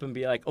help and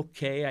be like,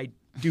 okay, I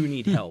do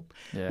need help.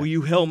 Will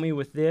you help me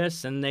with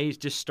this? And they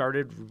just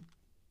started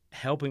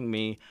helping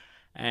me.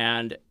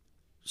 And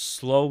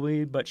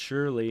slowly but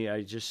surely,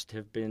 I just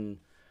have been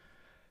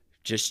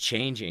just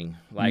changing.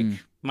 Like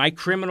my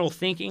criminal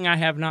thinking, I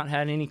have not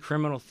had any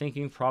criminal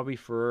thinking probably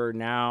for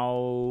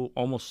now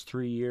almost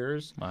 3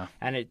 years. Wow.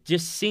 And it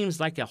just seems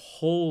like a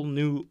whole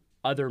new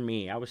other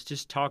me. I was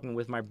just talking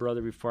with my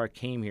brother before I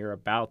came here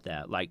about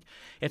that. Like,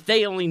 if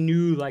they only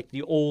knew like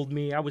the old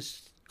me, I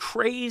was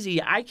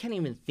crazy. I can't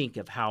even think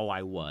of how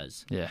I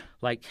was. Yeah.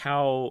 Like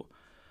how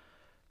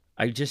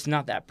I'm just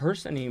not that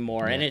person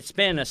anymore. Yeah. And it's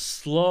been a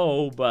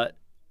slow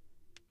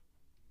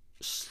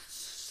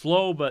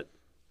slow but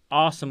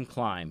awesome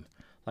climb.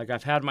 Like,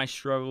 I've had my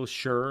struggles,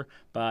 sure,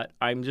 but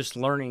I'm just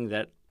learning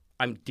that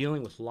I'm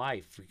dealing with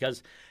life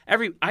because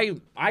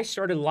I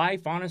started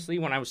life, honestly,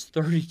 when I was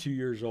 32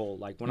 years old.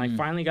 Like, when I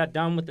finally got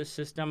done with the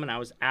system and I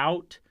was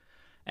out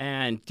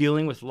and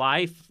dealing with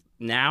life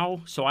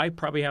now, so I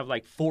probably have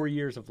like 4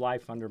 years of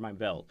life under my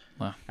belt.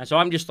 Wow. And so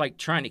I'm just like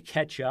trying to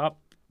catch up,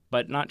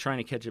 but not trying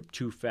to catch up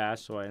too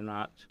fast so I'm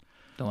not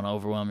Don't want to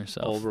overwhelm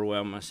yourself.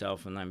 overwhelm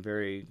myself, and I'm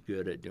very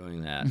good at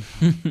doing that.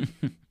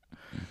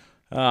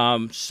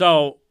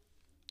 So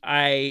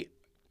I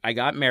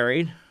got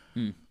married.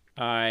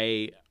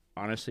 I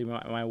honestly,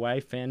 my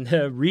wife in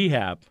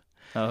rehab.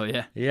 Oh,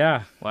 yeah.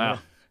 Yeah. Wow. Yeah.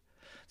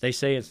 They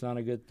say it's not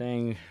a good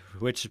thing,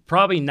 which is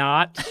probably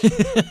not,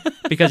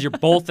 because you're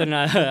both in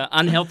an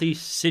unhealthy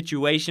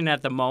situation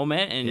at the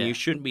moment, and you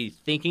shouldn't be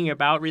thinking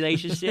about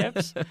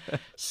relationships.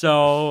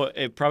 So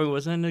it probably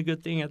wasn't a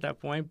good thing at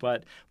that point,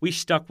 but we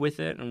stuck with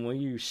it, and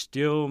we're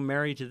still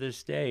married to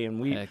this day.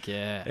 And Heck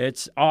yeah.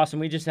 it's awesome.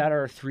 We just had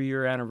our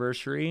 3-year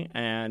anniversary,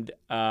 and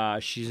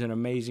she's an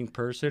amazing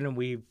person, and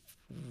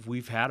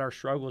we've had our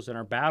struggles and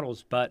our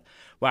battles, but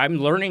I'm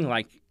learning,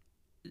 like,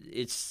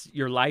 it's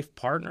your life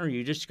partner.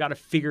 You just got to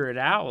figure it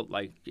out.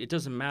 Like, it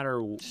doesn't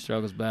matter.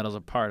 Struggles, battles are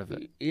part of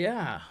it.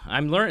 Yeah,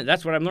 I'm learning.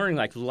 That's what I'm learning.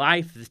 Like,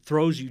 life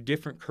throws you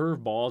different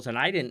curveballs, and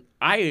I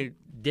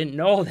didn't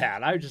know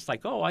that. I was just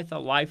like, I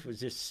thought life was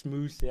just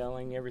smooth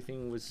sailing.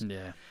 Everything was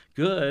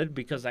good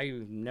because I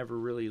never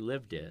really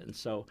lived it, and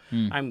so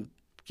I'm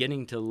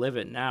getting to live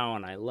it now,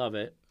 and I love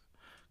it.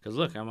 Because,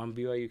 look, I'm on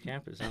BYU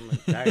campus. I'm a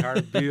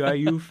diehard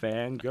BYU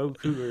fan. Go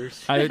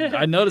Cougars.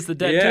 I noticed the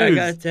tattoos. Yeah, I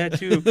got a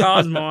tattoo of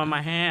Cosmo on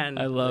my hand,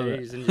 I love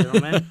ladies and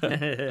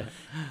gentlemen.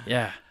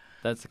 Yeah,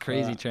 that's a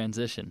crazy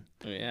transition.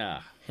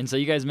 Yeah. And so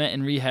you guys met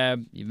in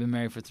rehab. You've been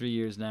married for 3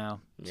 years now.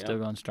 Yep. Still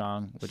going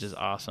strong, which is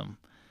awesome.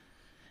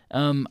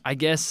 I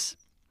guess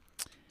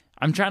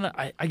I'm trying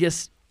to, I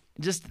guess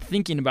just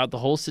thinking about the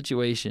whole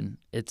situation,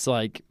 it's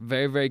like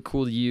very, very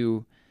cool to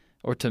you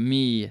or to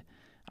me.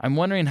 I'm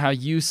wondering how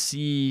you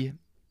see...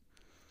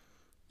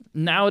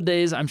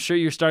 Nowadays, I'm sure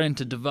you're starting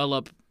to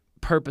develop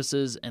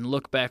purposes and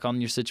look back on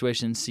your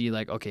situation and see,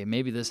 like, okay,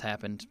 maybe this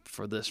happened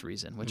for this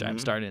reason, which I'm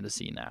starting to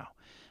see now.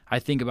 I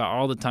think about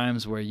all the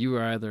times where you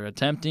were either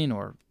attempting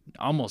or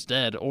almost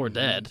dead or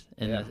dead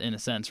in a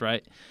sense,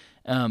 right?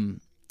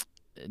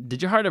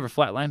 Did your heart ever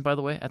flatline, by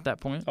the way, at that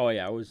point? Oh,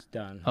 yeah, I was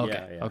done.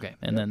 Okay, okay.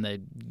 And then they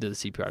did the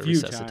CPR to few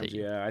resuscitate times,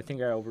 you. yeah. I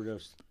think I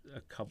overdosed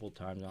a couple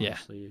times,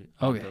 honestly,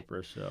 Okay. on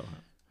purpose.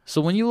 So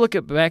when you look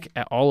back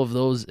at all of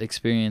those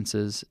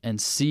experiences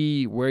and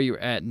see where you're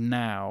at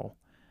now,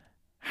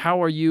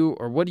 how are you,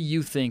 or what do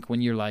you think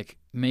when you're like,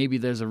 maybe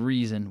there's a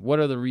reason? What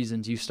are the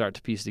reasons you start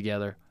to piece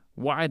together?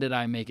 Why did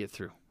I make it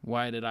through?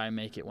 Why did I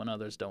make it when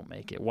others don't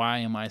make it? Why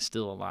am I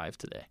still alive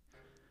today?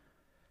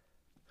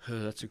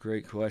 That's a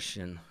great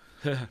question.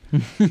 A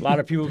lot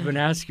of people have been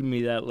asking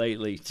me that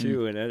lately,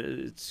 too. And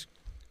it's,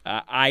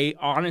 I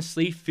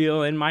honestly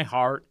feel in my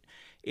heart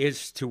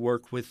is to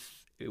work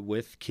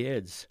with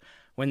kids.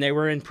 When they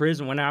were in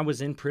prison, when I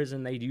was in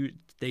prison,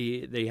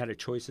 they had a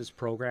choices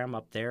program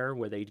up there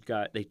where they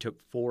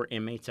took 4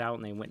 inmates out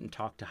and they went and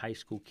talked to high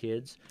school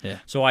kids. Yeah.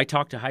 So I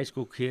talked to high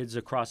school kids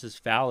across this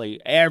valley,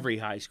 every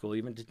high school,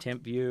 even to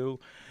Tempview,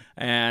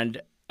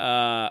 and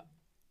that's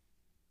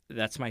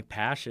my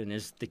passion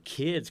is the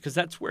kids, because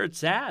that's where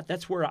it's at.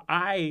 That's where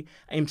I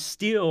am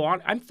still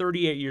on. I'm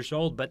 38 years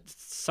old, but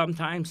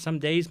sometimes, some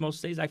days,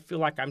 most days, I feel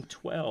like I'm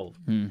 12.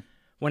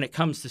 When it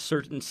comes to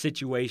certain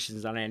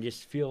situations, and I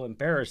just feel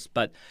embarrassed.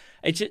 But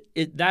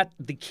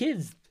the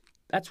kids,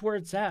 that's where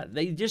it's at.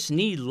 They just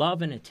need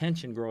love and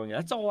attention growing up.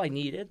 That's all I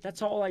needed.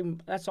 That's all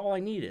I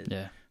needed.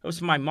 Yeah. It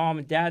was my mom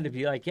and dad to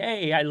be like,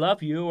 "Hey, I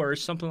love you," or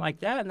something like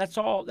that, and that's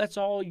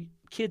all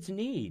kids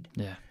need.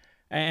 Yeah.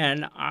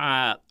 And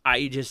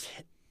I just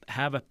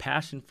have a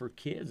passion for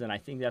kids, and I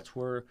think that's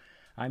where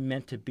I'm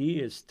meant to be,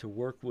 is to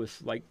work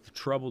with, like, the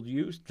troubled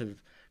youth,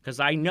 because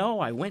I know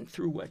I went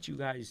through what you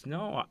guys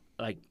know,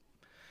 like.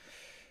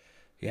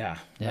 Yeah,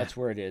 that's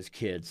where it is,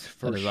 kids,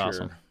 for That is sure.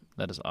 awesome.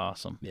 That is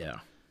awesome.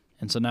 Yeah.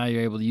 And so now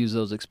you're able to use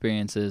those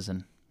experiences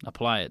and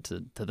apply it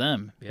to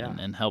them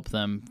and help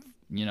them,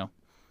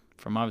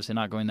 from obviously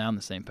not going down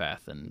the same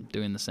path and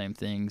doing the same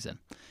things and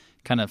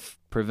kind of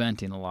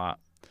preventing a lot.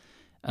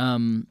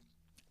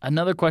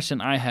 Another question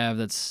I have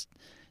that's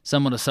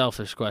somewhat a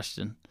selfish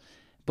question,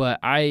 but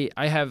I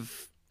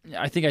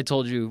think I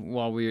told you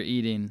while we were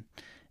eating,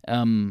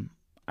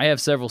 I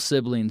have several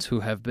siblings who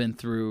have been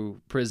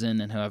through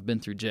prison and who have been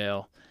through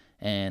jail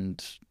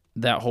and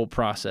that whole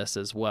process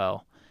as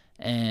well.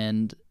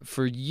 And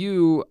for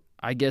you,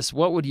 I guess,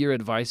 what would your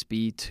advice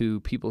be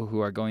to people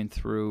who are going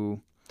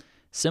through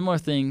similar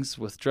things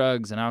with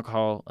drugs and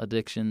alcohol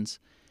addictions?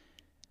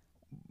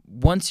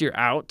 Once you're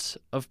out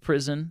of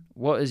prison,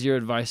 what is your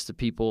advice to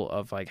people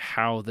of, like,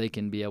 how they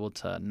can be able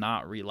to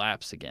not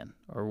relapse again?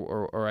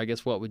 Or I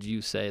guess, what would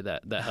you say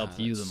that helped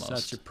you the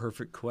most? Such a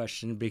perfect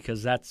question,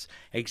 because that's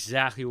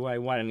exactly why I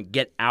wanted to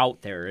get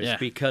out there, is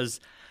because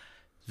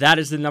that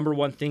is the number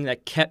one thing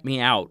that kept me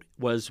out,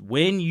 was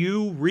when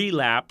you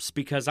relapse,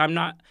 because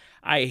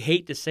I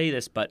hate to say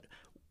this, but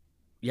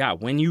yeah,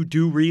 when you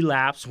do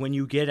relapse, when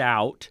you get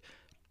out,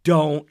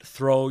 don't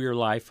throw your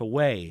life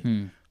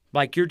away.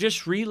 Like, you're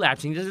just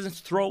relapsing. It doesn't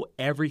throw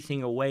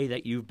everything away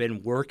that you've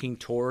been working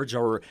towards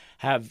or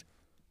have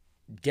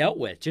dealt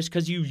with. Just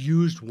because you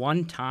used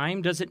one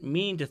time doesn't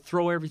mean to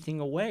throw everything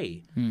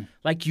away.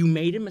 Like, you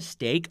made a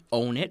mistake,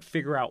 own it,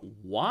 figure out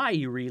why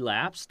you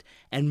relapsed,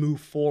 and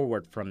move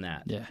forward from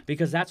that. Yeah.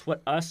 Because that's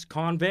what us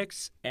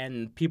convicts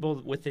and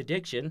people with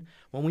addiction,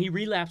 when we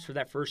relapse for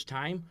that first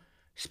time,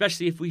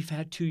 especially if we've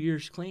had 2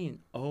 years clean,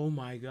 oh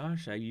my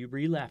gosh, you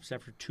relapsed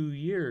after 2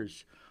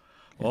 years.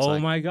 It's oh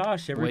like my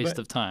gosh, everybody. waste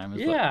of time.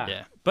 Is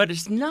Yeah, but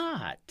it's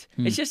not.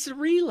 It's just a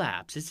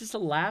relapse. It's just a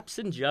lapse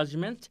in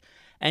judgment,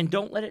 and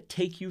don't let it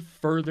take you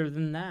further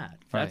than that.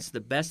 That's the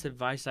best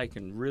advice I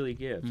can really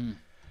give.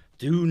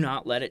 Do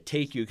not let it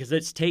take you, because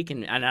it's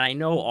taken. And I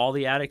know all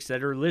the addicts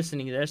that are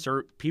listening to this,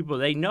 or people,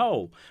 they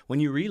know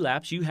when you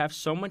relapse, you have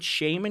so much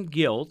shame and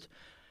guilt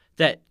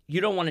that you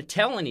don't want to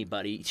tell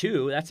anybody,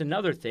 too. That's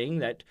another thing,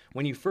 that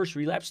when you first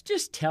relapse,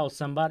 just tell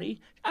somebody.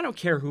 I don't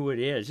care who it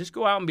is. Just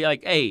go out and be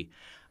like, hey,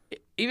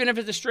 even if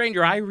it's a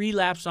stranger, I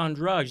relapsed on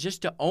drugs,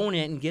 just to own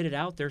it and get it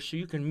out there so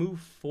you can move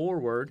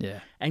forward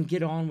and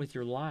get on with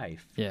your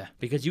life. Yeah.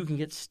 Because you can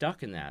get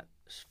stuck in that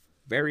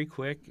very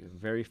quick,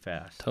 very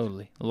fast.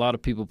 Totally. A lot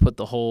of people put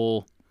the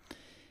whole,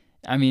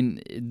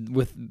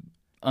 with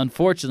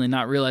unfortunately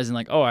not realizing,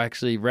 like, oh,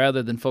 actually,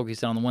 rather than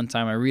focusing on the one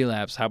time I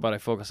relapsed, how about I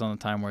focus on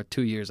the time where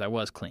 2 years I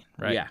was clean,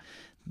 right? Yeah.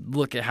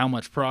 Look at how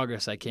much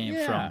progress I came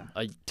from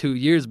 2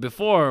 years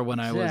before, when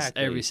I was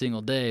Exactly. every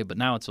single day, but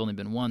now it's only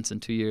been once in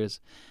 2 years.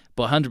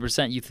 But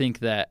 100% you think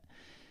that,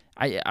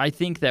 I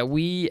think that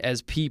we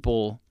as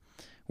people,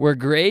 we're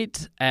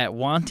great at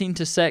wanting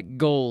to set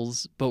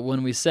goals, but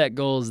when we set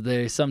goals,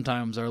 they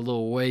sometimes are a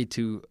little way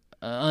too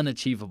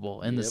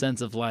unachievable, in the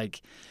sense of,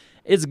 like,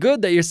 it's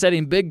good that you're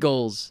setting big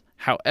goals.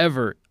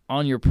 However,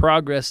 on your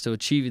progress to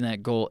achieving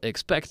that goal,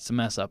 expect to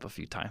mess up a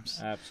few times.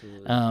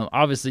 Absolutely.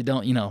 Obviously,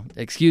 don't,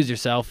 excuse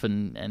yourself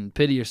and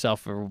pity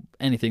yourself or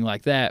anything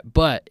like that.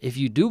 But if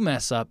you do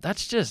mess up,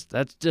 that's just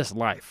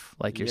life,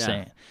 like you're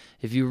saying.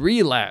 If you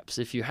relapse,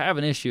 if you have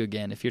an issue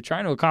again, if you're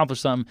trying to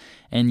accomplish something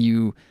and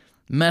you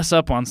mess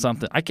up on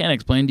something, I can't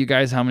explain to you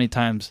guys how many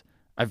times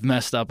I've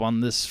messed up on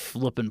this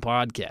flipping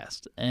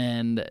podcast.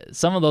 And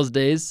some of those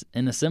days,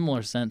 in a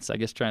similar sense, I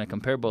guess trying to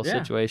compare both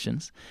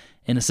situations,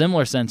 in a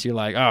similar sense, you're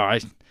like, oh, I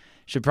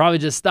should probably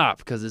just stop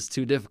because it's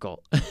too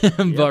difficult.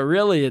 But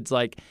really, it's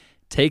like,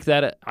 take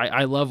that.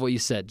 I love what you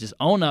said. Just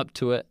own up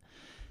to it.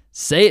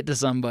 Say it to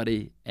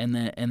somebody, and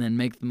then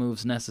make the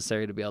moves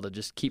necessary to be able to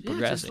just keep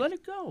progressing. Just let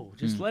it go.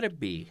 Just let it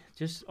be.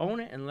 Just own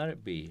it and let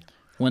it be.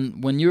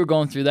 When you were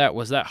going through that,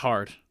 was that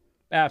hard?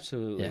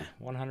 Absolutely.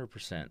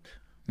 100%.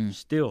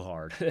 Still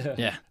hard.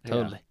 Yeah,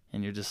 totally.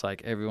 And you're just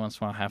like, every once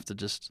in a while, have to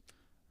just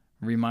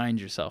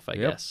remind yourself, I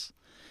guess.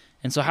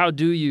 And so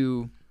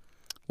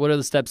what are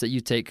the steps that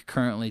you take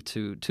currently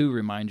to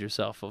remind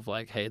yourself of,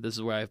 like, hey, this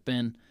is where I've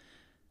been.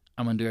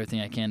 I'm going to do everything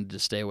I can to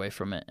just stay away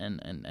from it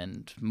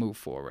and move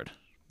forward.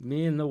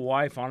 Me and the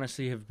wife,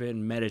 honestly, have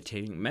been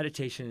meditating.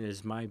 Meditation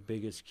is my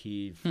biggest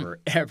key for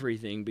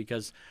everything,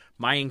 because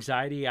my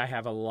anxiety, I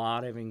have a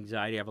lot of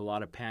anxiety. I have a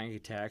lot of panic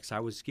attacks. I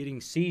was getting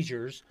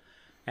seizures,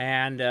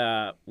 and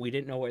we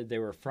didn't know where they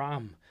were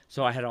from.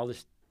 So I had all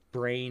this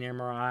brain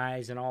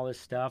MRIs and all this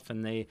stuff,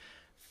 and they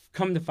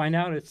come to find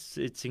out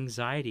it's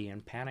anxiety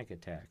and panic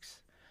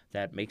attacks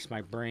that makes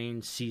my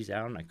brain seize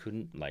out, and I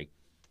couldn't,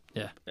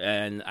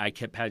 and I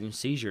kept having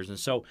seizures. And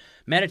so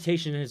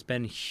meditation has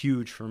been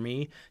huge for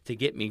me to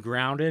get me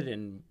grounded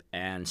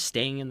and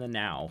staying in the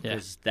now,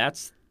 because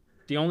that's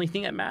the only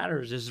thing that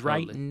matters is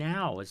right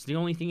now. It's the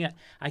only thing that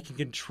I can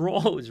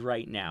control is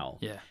right now.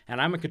 Yeah. And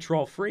I'm a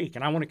control freak,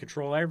 and I want to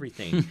control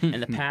everything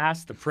in the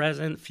past, the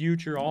present,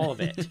 future, all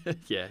of it.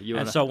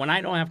 So when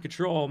I don't have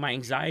control, my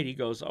anxiety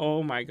goes,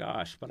 oh my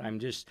gosh. But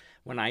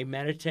when I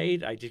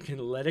meditate, I just can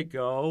let it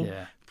go,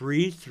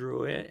 breathe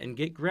through it, and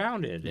get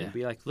grounded and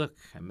be like, look,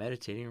 I'm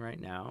meditating right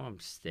now.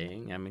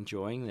 I'm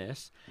enjoying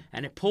this.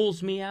 And it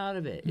pulls me out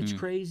of it. It's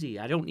crazy.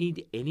 I don't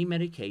need any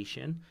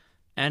medication,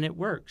 and it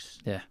works.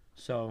 Yeah.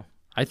 So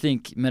I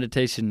think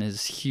meditation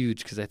is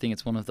huge, because I think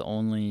it's one of the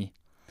only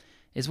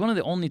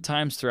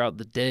times throughout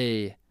the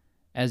day,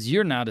 as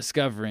you're now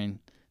discovering,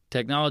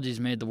 technology's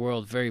made the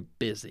world very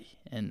busy,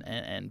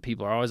 and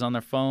people are always on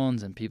their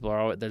phones, and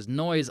there's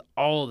noise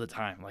all the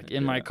time. Like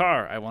in my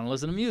car, I want to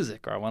listen to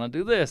music, or I want to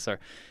do this, or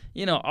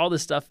all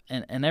this stuff,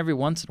 and every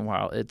once in a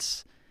while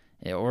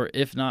or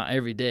if not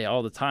every day,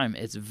 all the time,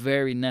 it's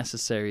very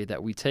necessary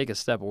that we take a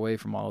step away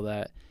from all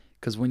that,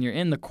 because when you're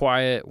in the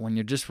quiet, when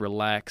you're just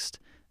relaxed,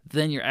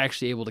 then you're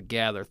actually able to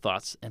gather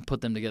thoughts and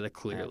put them together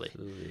clearly.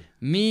 Absolutely.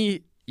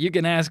 Me, you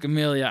can ask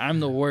Amelia, I'm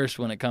the worst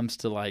when it comes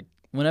to,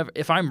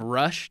 if I'm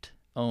rushed,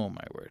 oh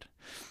my word.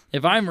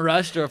 If I'm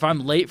rushed, or if I'm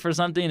late for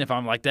something, if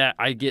I'm like that,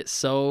 I get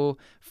so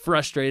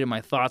frustrated,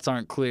 my thoughts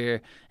aren't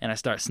clear, and I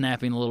start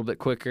snapping a little bit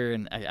quicker,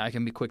 and I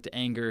can be quick to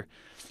anger.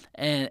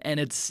 And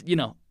it's,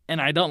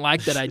 And I don't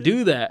like that I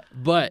do that,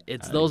 but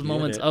it's those get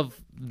moments it. of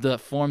the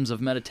forms of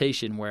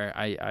meditation where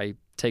I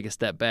take a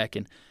step back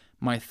and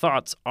my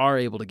thoughts are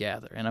able to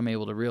gather and I'm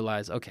able to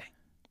realize, okay,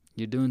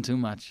 you're doing too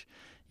much.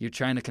 You're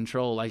trying to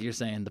control, like you're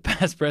saying, the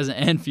past, present,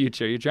 and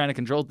future. You're trying to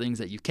control things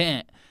that you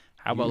can't.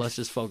 How about let's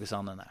just focus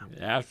on the now?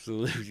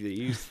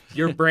 Absolutely.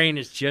 Your brain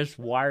is just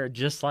wired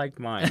just like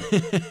mine.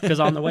 Because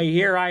on the way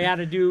here, I had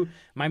to do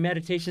my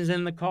meditations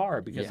in the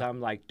car because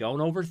I'm like, don't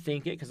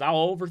overthink it because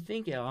I'll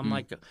overthink it. I'm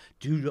like,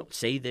 don't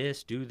say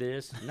this, do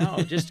this. No,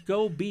 just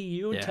go be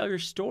you and tell your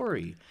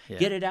story. Yeah.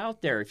 Get it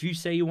out there. If you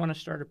say you want to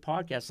start a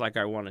podcast like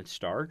I want to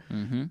start,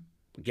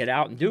 get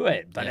out and do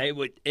it. But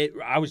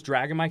I was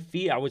dragging my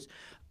feet.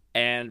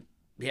 And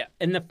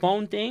the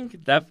phone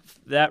thing,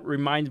 that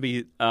reminds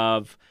me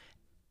of...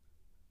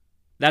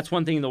 That's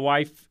one thing, the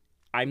wife,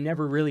 I'm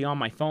never really on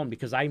my phone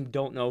because I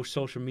don't know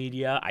social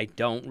media. I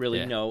don't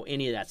really know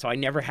any of that. So I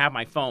never have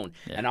my phone.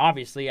 Yeah. And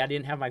obviously I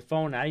didn't have my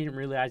phone. I didn't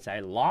realize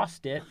I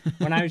lost it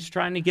when I was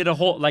trying to get a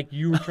hold, like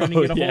you were trying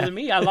to get a hold of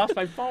me. I lost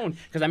my phone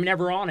because I'm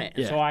never on it.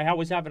 And so I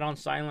always have it on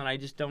silent. I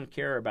just don't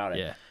care about it.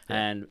 Yeah.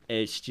 And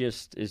it's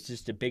just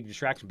a big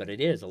distraction. But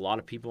it is. A lot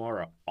of people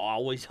are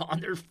always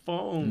on their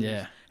phones.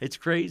 Yeah. It's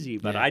crazy.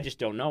 But I just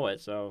don't know it.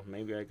 So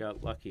maybe I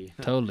got lucky.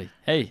 Totally.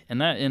 Hey,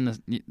 and that in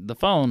the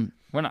phone,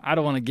 I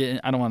don't want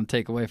to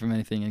take away from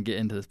anything and get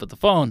into this, but the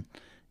phone,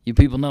 you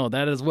people know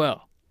that as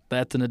well.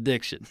 That's an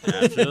addiction.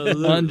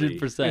 Absolutely.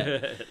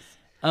 100%.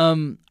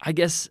 I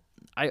guess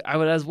I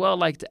would as well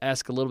like to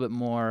ask a little bit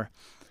more,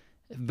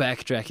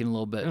 backtracking a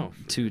little bit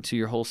to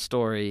your whole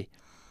story.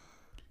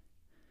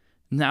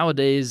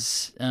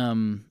 Nowadays,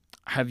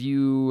 have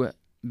you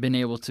been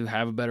able to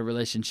have a better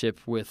relationship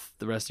with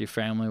the rest of your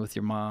family, with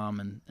your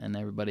mom and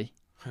everybody?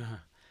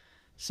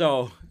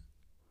 So...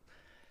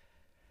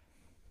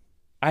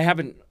 I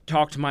haven't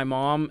talked to my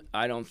mom,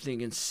 I don't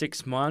think, in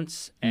 6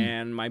 months.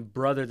 And my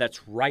brother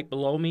that's right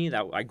below me,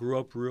 that I grew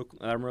up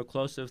I'm real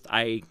close with,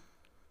 I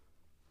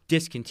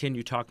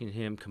discontinued talking to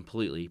him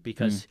completely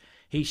because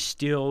he's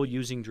still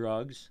using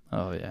drugs.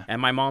 Oh, yeah.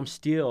 And my mom's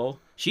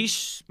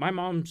my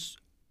mom's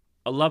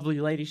a lovely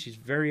lady. She's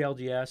very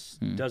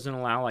LDS, doesn't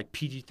allow like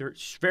PG-13.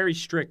 She's very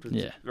strict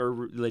with her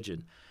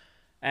religion.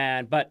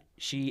 But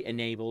she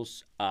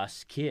enables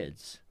us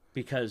kids.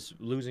 Because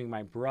losing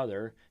my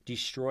brother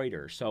destroyed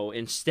her. So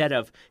instead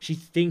of, she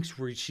thinks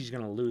she's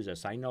going to lose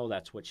us. I know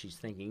that's what she's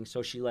thinking.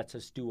 So she lets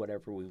us do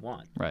whatever we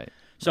want. Right.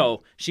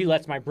 So she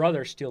lets my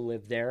brother still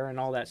live there and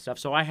all that stuff.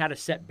 So I had to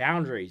set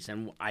boundaries.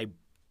 And I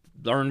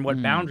learned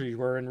what boundaries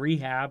were in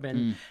rehab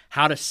and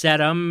how to set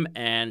them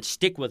and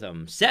stick with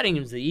them. Setting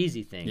is the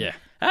easy thing. Yeah.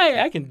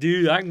 Hey, I'm going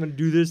to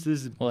do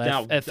this. Well,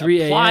 now, at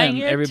 3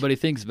 a.m., everybody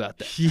thinks about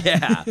that.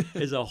 Yeah.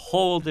 It's a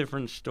whole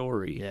different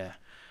story. Yeah.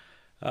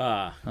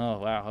 Oh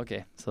wow,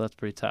 okay, so that's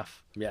pretty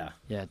tough. Yeah,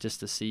 just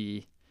to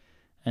see,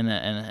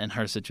 and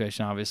her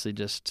situation, obviously,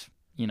 just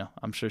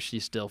I'm sure she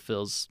still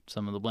feels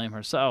some of the blame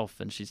herself,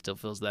 and she still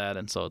feels that,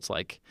 and so it's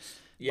like,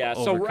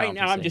 so right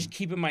now I'm just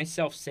keeping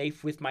myself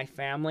safe with my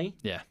family.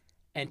 Yeah,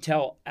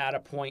 until at a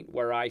point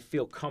where I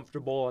feel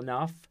comfortable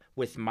enough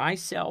with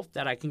myself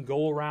that I can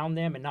go around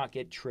them and not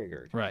get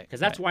triggered. Right. Because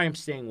that's why I'm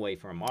staying away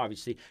from them,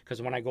 obviously.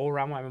 Because when I go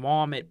around my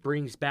mom, it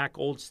brings back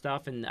old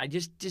stuff, and I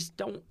just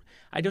don't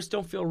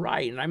feel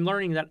right. And I'm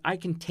learning that I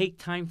can take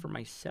time for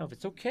myself.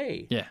 It's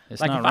okay. Yeah.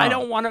 It's like if I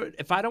don't want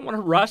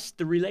to rush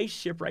the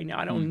relationship right now,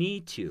 I don't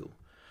need to.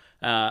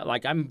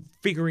 Like I'm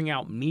figuring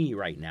out me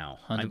right now.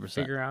 100%. I'm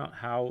figuring out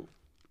how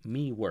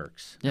me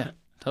works. Yeah.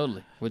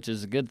 Totally, which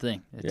is a good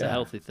thing. It's a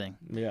healthy thing.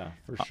 Yeah,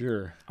 for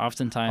sure.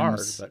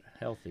 Oftentimes, hard but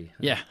healthy.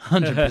 Yeah,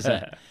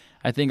 100%.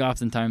 I think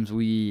oftentimes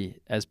we,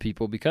 as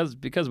people, because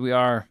we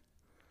are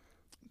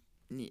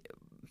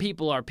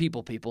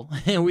people,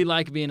 and we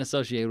like being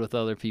associated with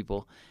other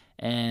people,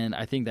 and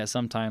I think that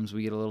sometimes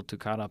we get a little too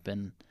caught up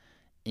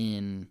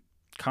in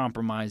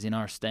compromising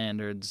our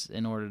standards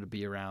in order to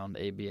be around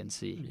A, B, and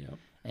C. Yep.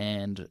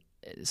 And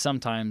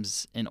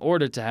sometimes, in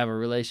order to have a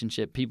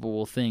relationship, people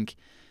will think.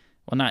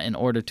 Well, not in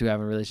order to have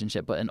a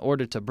relationship, but in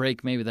order to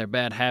break maybe their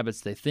bad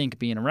habits, they think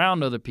being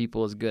around other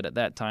people is good at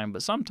that time.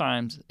 But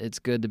sometimes it's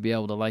good to be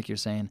able to, like you're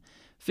saying,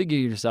 figure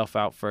yourself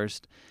out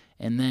first,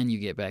 and then you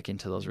get back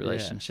into those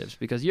relationships.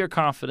 Because you're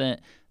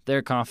confident,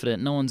 they're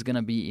confident. No one's going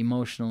to be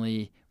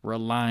emotionally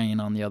relying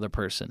on the other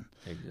person.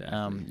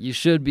 Exactly. You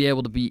should be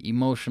able to be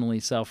emotionally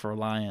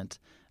self-reliant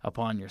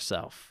upon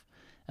yourself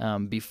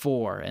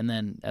before, and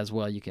then as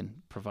well you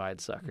can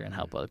provide succor and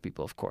help other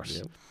people, of course.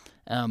 Yep.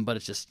 But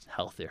it's just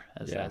healthier,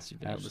 as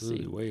you've been able to see.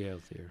 Absolutely, way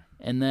healthier.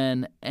 And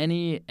then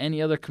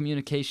any other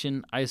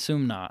communication, I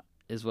assume not,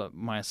 is what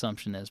my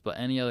assumption is, but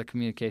any other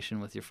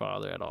communication with your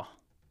father at all?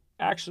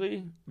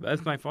 Actually,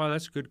 that's my father.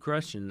 That's a good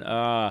question.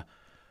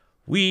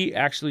 We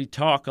actually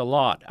talk a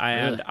lot,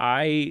 and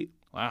really?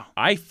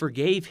 I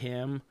forgave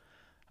him.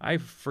 I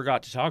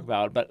forgot to talk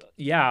about it, but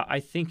yeah,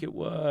 I think it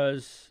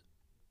was,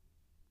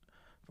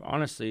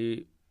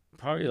 honestly,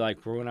 probably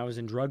like when I was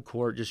in drug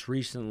court just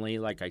recently,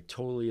 like I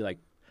totally like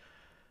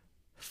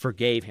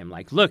forgave him.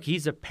 Like, look,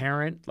 he's a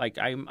parent. Like,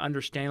 I'm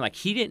understanding. Like,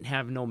 he didn't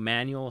have no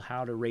manual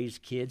how to raise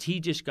kids. He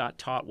just got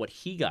taught what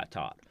he got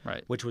taught,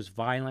 Right. which was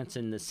violence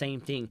and the same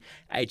thing.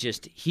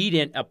 He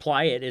didn't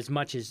apply it as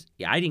much as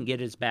I didn't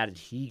get it as bad as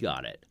he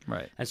got it.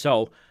 Right. And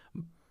so,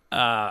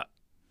 sorry,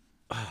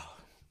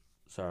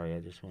 I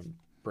just went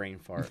brain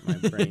fart. My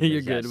brain. You're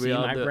does good. that. We See,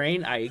 all my do it.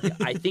 brain. I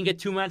think of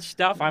too much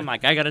stuff. I'm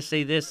like, I gotta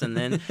say this, and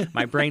then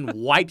my brain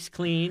wipes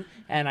clean,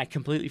 and I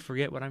completely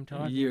forget what I'm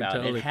talking You're about.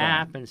 totally It fine.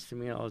 happens to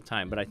me all the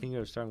time. But I think I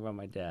was talking about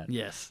my dad.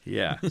 Yes.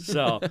 Yeah.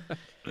 So,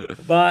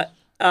 but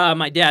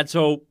my dad.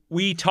 So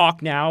we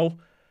talk now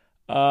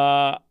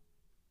on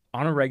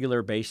a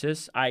regular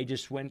basis. I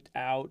just went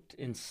out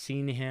and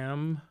seen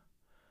him.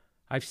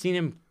 I've seen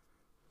him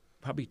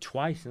probably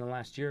twice in the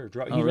last year. He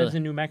lives really?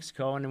 in New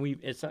Mexico, and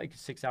it's like a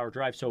 6-hour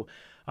drive. So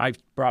I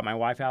brought my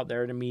wife out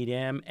there to meet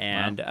him,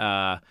 and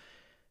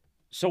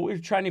so we're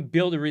trying to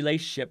build a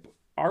relationship.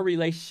 Our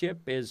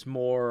relationship is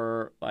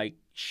more like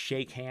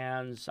shake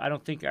hands. I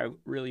don't think I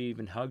really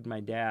even hugged my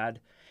dad.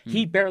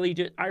 He barely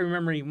did. I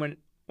remember when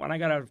I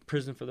got out of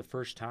prison for the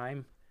first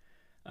time,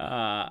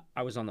 I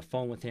was on the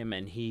phone with him,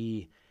 and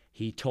he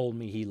told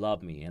me he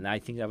loved me, and I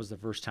think that was the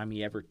first time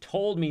he ever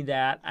told me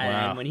that.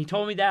 Wow. And when he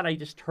told me that, I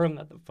just hung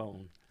up the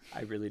phone.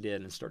 I really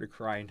did, and started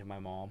crying to my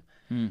mom.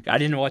 I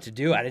didn't know what to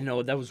do. I didn't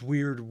know. That was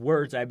weird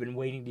words I've been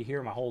waiting to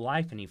hear my whole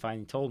life, and he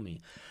finally told me.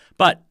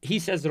 But he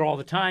says it all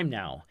the time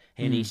now,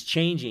 and he's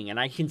changing, and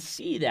I can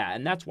see that,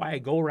 and that's why I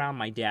go around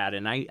my dad,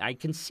 and I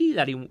can see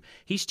that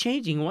he's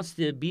changing. He wants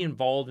to be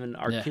involved in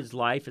our kid's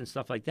life and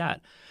stuff like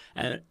that.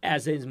 And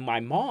as is my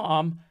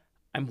mom,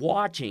 I'm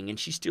watching, and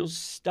she's still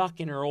stuck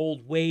in her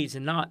old ways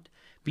and not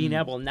being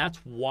able. And that's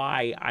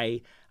why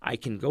I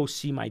can go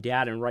see my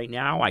dad. And right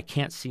now, I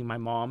can't see my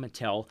mom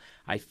until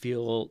I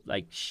feel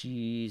like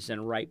she's in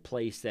the right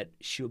place, that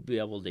she'll be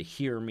able to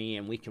hear me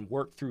and we can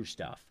work through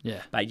stuff.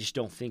 Yeah. But I just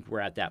don't think we're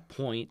at that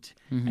point.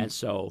 And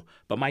so,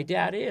 but my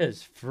dad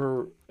is,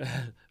 for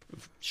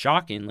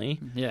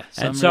shockingly. Yeah. And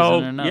Some so,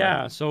 reason or another.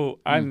 yeah, so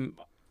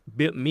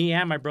me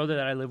and my brother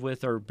that I live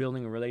with are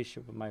building a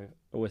relationship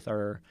with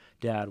our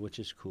dad, which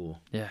is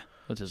cool. Yeah.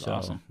 Which is So,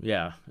 awesome.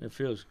 Yeah, it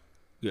feels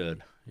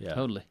good. Yeah,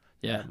 Totally.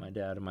 I Yeah. have my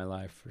dad in my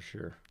life for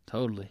sure.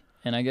 Totally.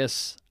 And I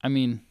guess, I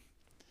mean,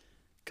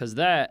 because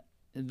that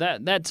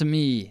to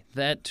me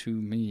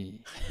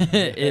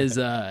is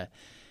a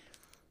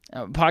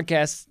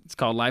podcast. It's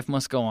called Life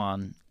Must Go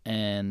On.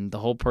 And the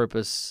whole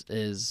purpose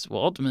is,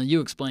 well, ultimately,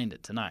 you explained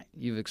it tonight.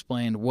 You've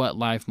explained what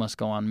life must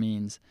go on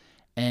means.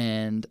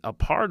 And a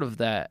part of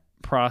that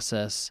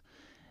process,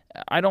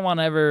 I don't want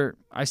to ever,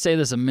 I say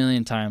this a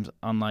million times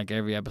on like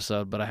every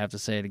episode, but I have to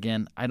say it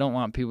again. I don't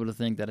want people to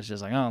think that it's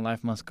just like, oh,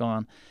 life must go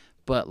on.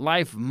 But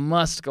life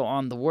must go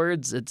on. The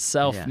words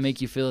itself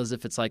make you feel as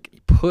if it's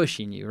like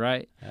pushing you,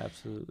 right?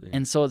 Absolutely.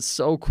 And so it's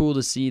so cool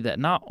to see that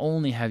not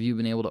only have you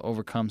been able to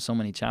overcome so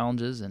many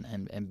challenges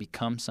and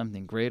become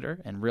something greater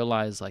and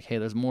realize like, hey,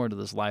 there's more to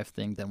this life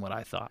thing than what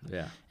I thought.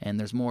 Yeah. And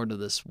there's more to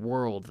this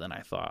world than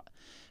I thought.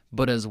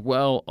 But as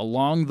well,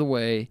 along the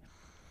way,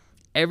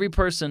 every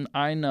person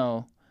I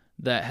know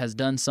that has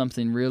done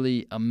something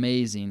really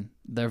amazing,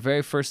 their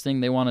very first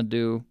thing they want to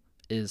do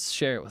is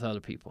share it with other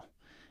people.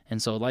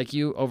 And so like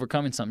you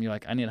overcoming something, you're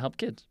like, I need to help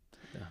kids.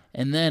 Yeah.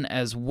 And then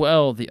as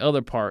well, the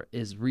other part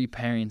is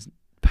repairing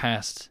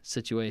past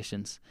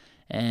situations.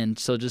 And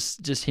so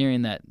just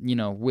hearing that, you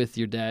know, with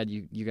your dad,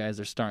 you guys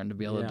are starting to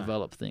be able to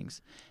develop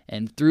things.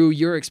 And through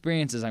your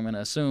experiences, I'm going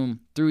to assume,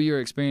 through your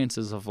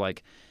experiences of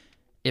like,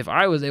 if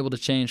I was able to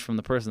change from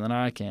the person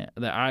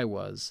that I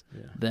was,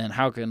 then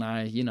how can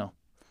I, you know,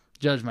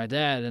 judge my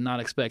dad and not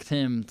expect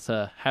him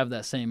to have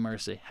that same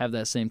mercy, have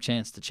that same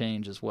chance to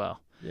change as well.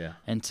 Yeah.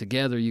 And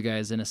together you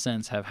guys, in a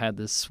sense, have had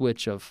this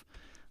switch of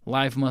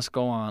life must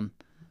go on.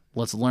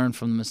 Let's learn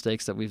from the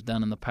mistakes that we've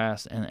done in the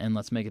past and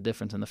let's make a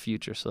difference in the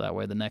future so that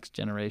way the next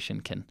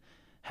generation can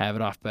have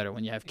it off better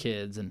when you have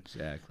kids.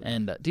 Exactly.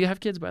 And do you have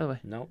kids, by the way?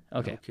 Nope.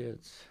 Okay. No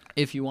kids.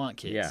 If you want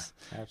kids.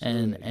 Yeah,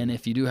 absolutely. And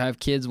if you do have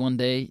kids one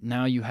day,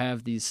 now you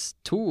have these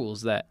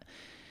tools that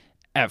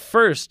at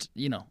first,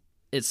 you know,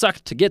 it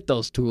sucked to get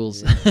those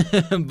tools,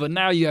 but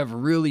now you have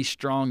really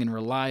strong and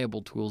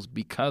reliable tools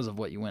because of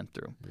what you went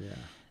through. Yeah.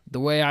 The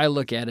way I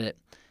look at it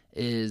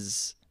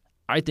is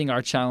I think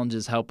our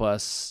challenges help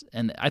us,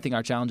 and I think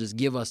our challenges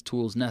give us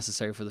tools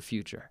necessary for the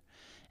future.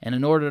 And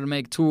in order to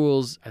make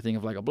tools, I think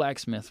of like a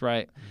blacksmith,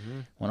 right? Mm-hmm.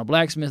 When a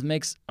blacksmith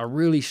makes a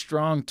really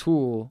strong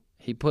tool,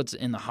 he puts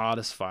it in the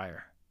hottest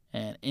fire.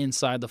 And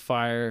inside the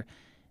fire,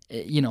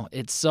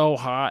 it's so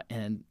hot,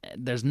 and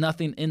there's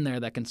nothing in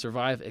there that can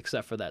survive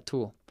except for that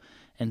tool.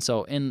 And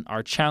so in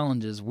our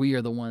challenges, we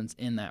are the ones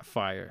in that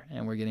fire,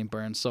 and we're getting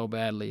burned so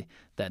badly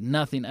that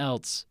nothing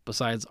else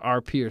besides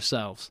our pure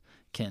selves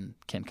can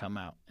come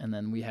out. And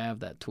then we have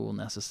that tool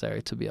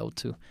necessary to be able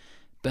to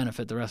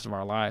benefit the rest of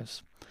our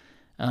lives.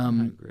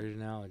 Great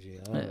analogy.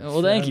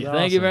 Well, thank you.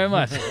 Thank you very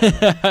much.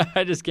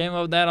 I just came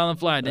up with that on the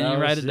fly. Didn't even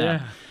write it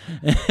down.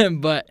 Yeah.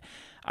 But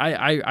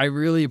I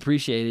really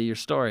appreciated your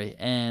story.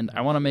 And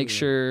I want to make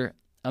sure,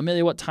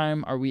 Amelia, what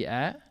time are we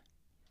at?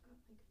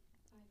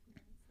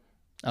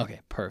 Okay,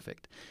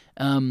 perfect.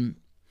 And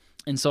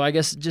so I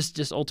guess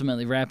just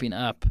ultimately wrapping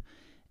up,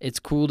 it's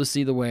cool to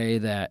see the way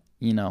that,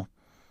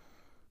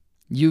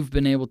 you've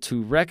been able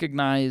to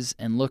recognize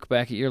and look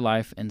back at your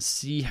life and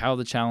see how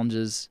the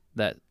challenges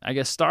that I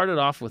guess started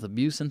off with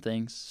abuse and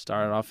things,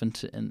 started off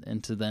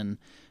into then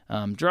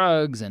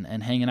drugs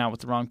and hanging out with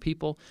the wrong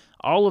people.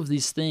 All of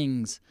these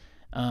things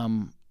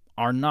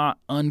are not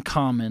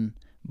uncommon,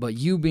 but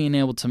you being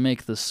able to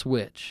make the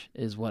switch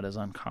is what is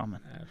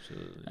uncommon.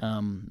 Absolutely.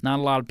 Not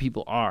a lot of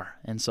people are,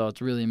 and so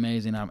it's really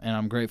amazing, and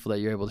I'm grateful that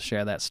you're able to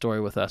share that story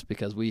with us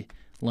because we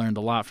learned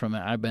a lot from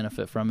it. I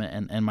benefit from it,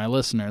 and my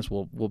listeners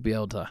will be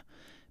able to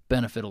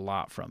benefit a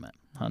lot from it,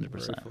 100%.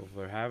 Grateful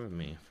for having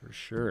me, for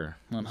sure.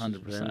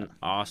 100%.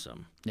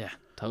 Awesome. Yeah,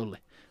 totally.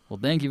 Well,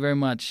 thank you very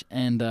much,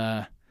 and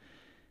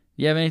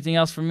you have anything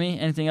else for me?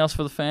 Anything else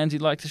for the fans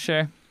you'd like to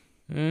share?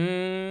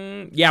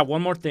 Yeah,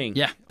 one more thing.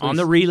 Yeah, on please.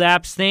 the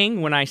relapse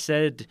thing, when I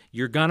said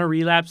you're gonna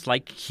relapse,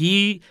 like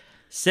he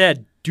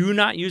said, do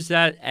not use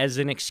that as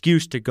an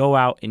excuse to go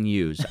out and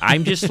use.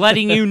 I'm just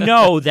letting you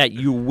know that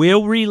you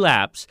will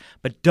relapse,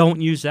 but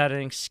don't use that as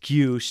an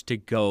excuse to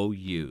go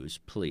use,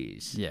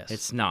 please. Yes.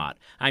 It's not.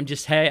 I'm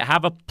just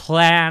have a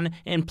plan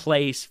in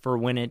place for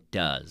when it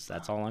does.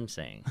 That's all I'm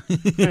saying.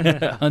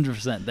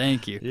 100%.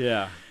 Thank you.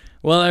 Yeah.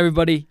 Well,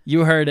 everybody,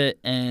 you heard it,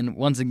 and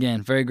once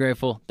again, very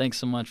grateful. Thanks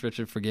so much,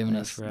 Richard, for giving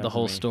Thanks us for the having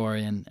whole me.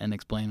 story and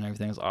explaining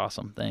everything. It was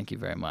awesome. Thank you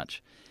very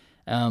much.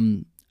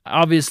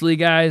 Obviously,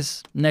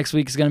 guys, next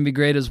week is going to be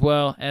great as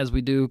well. As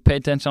we do, pay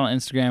attention on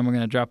Instagram. We're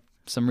going to drop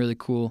some really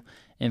cool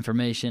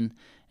information,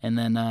 and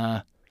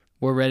then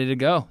we're ready to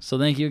go. So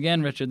thank you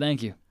again, Richard.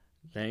 Thank you.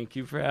 Thank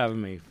you for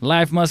having me.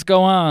 Life must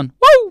go on.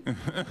 Woo!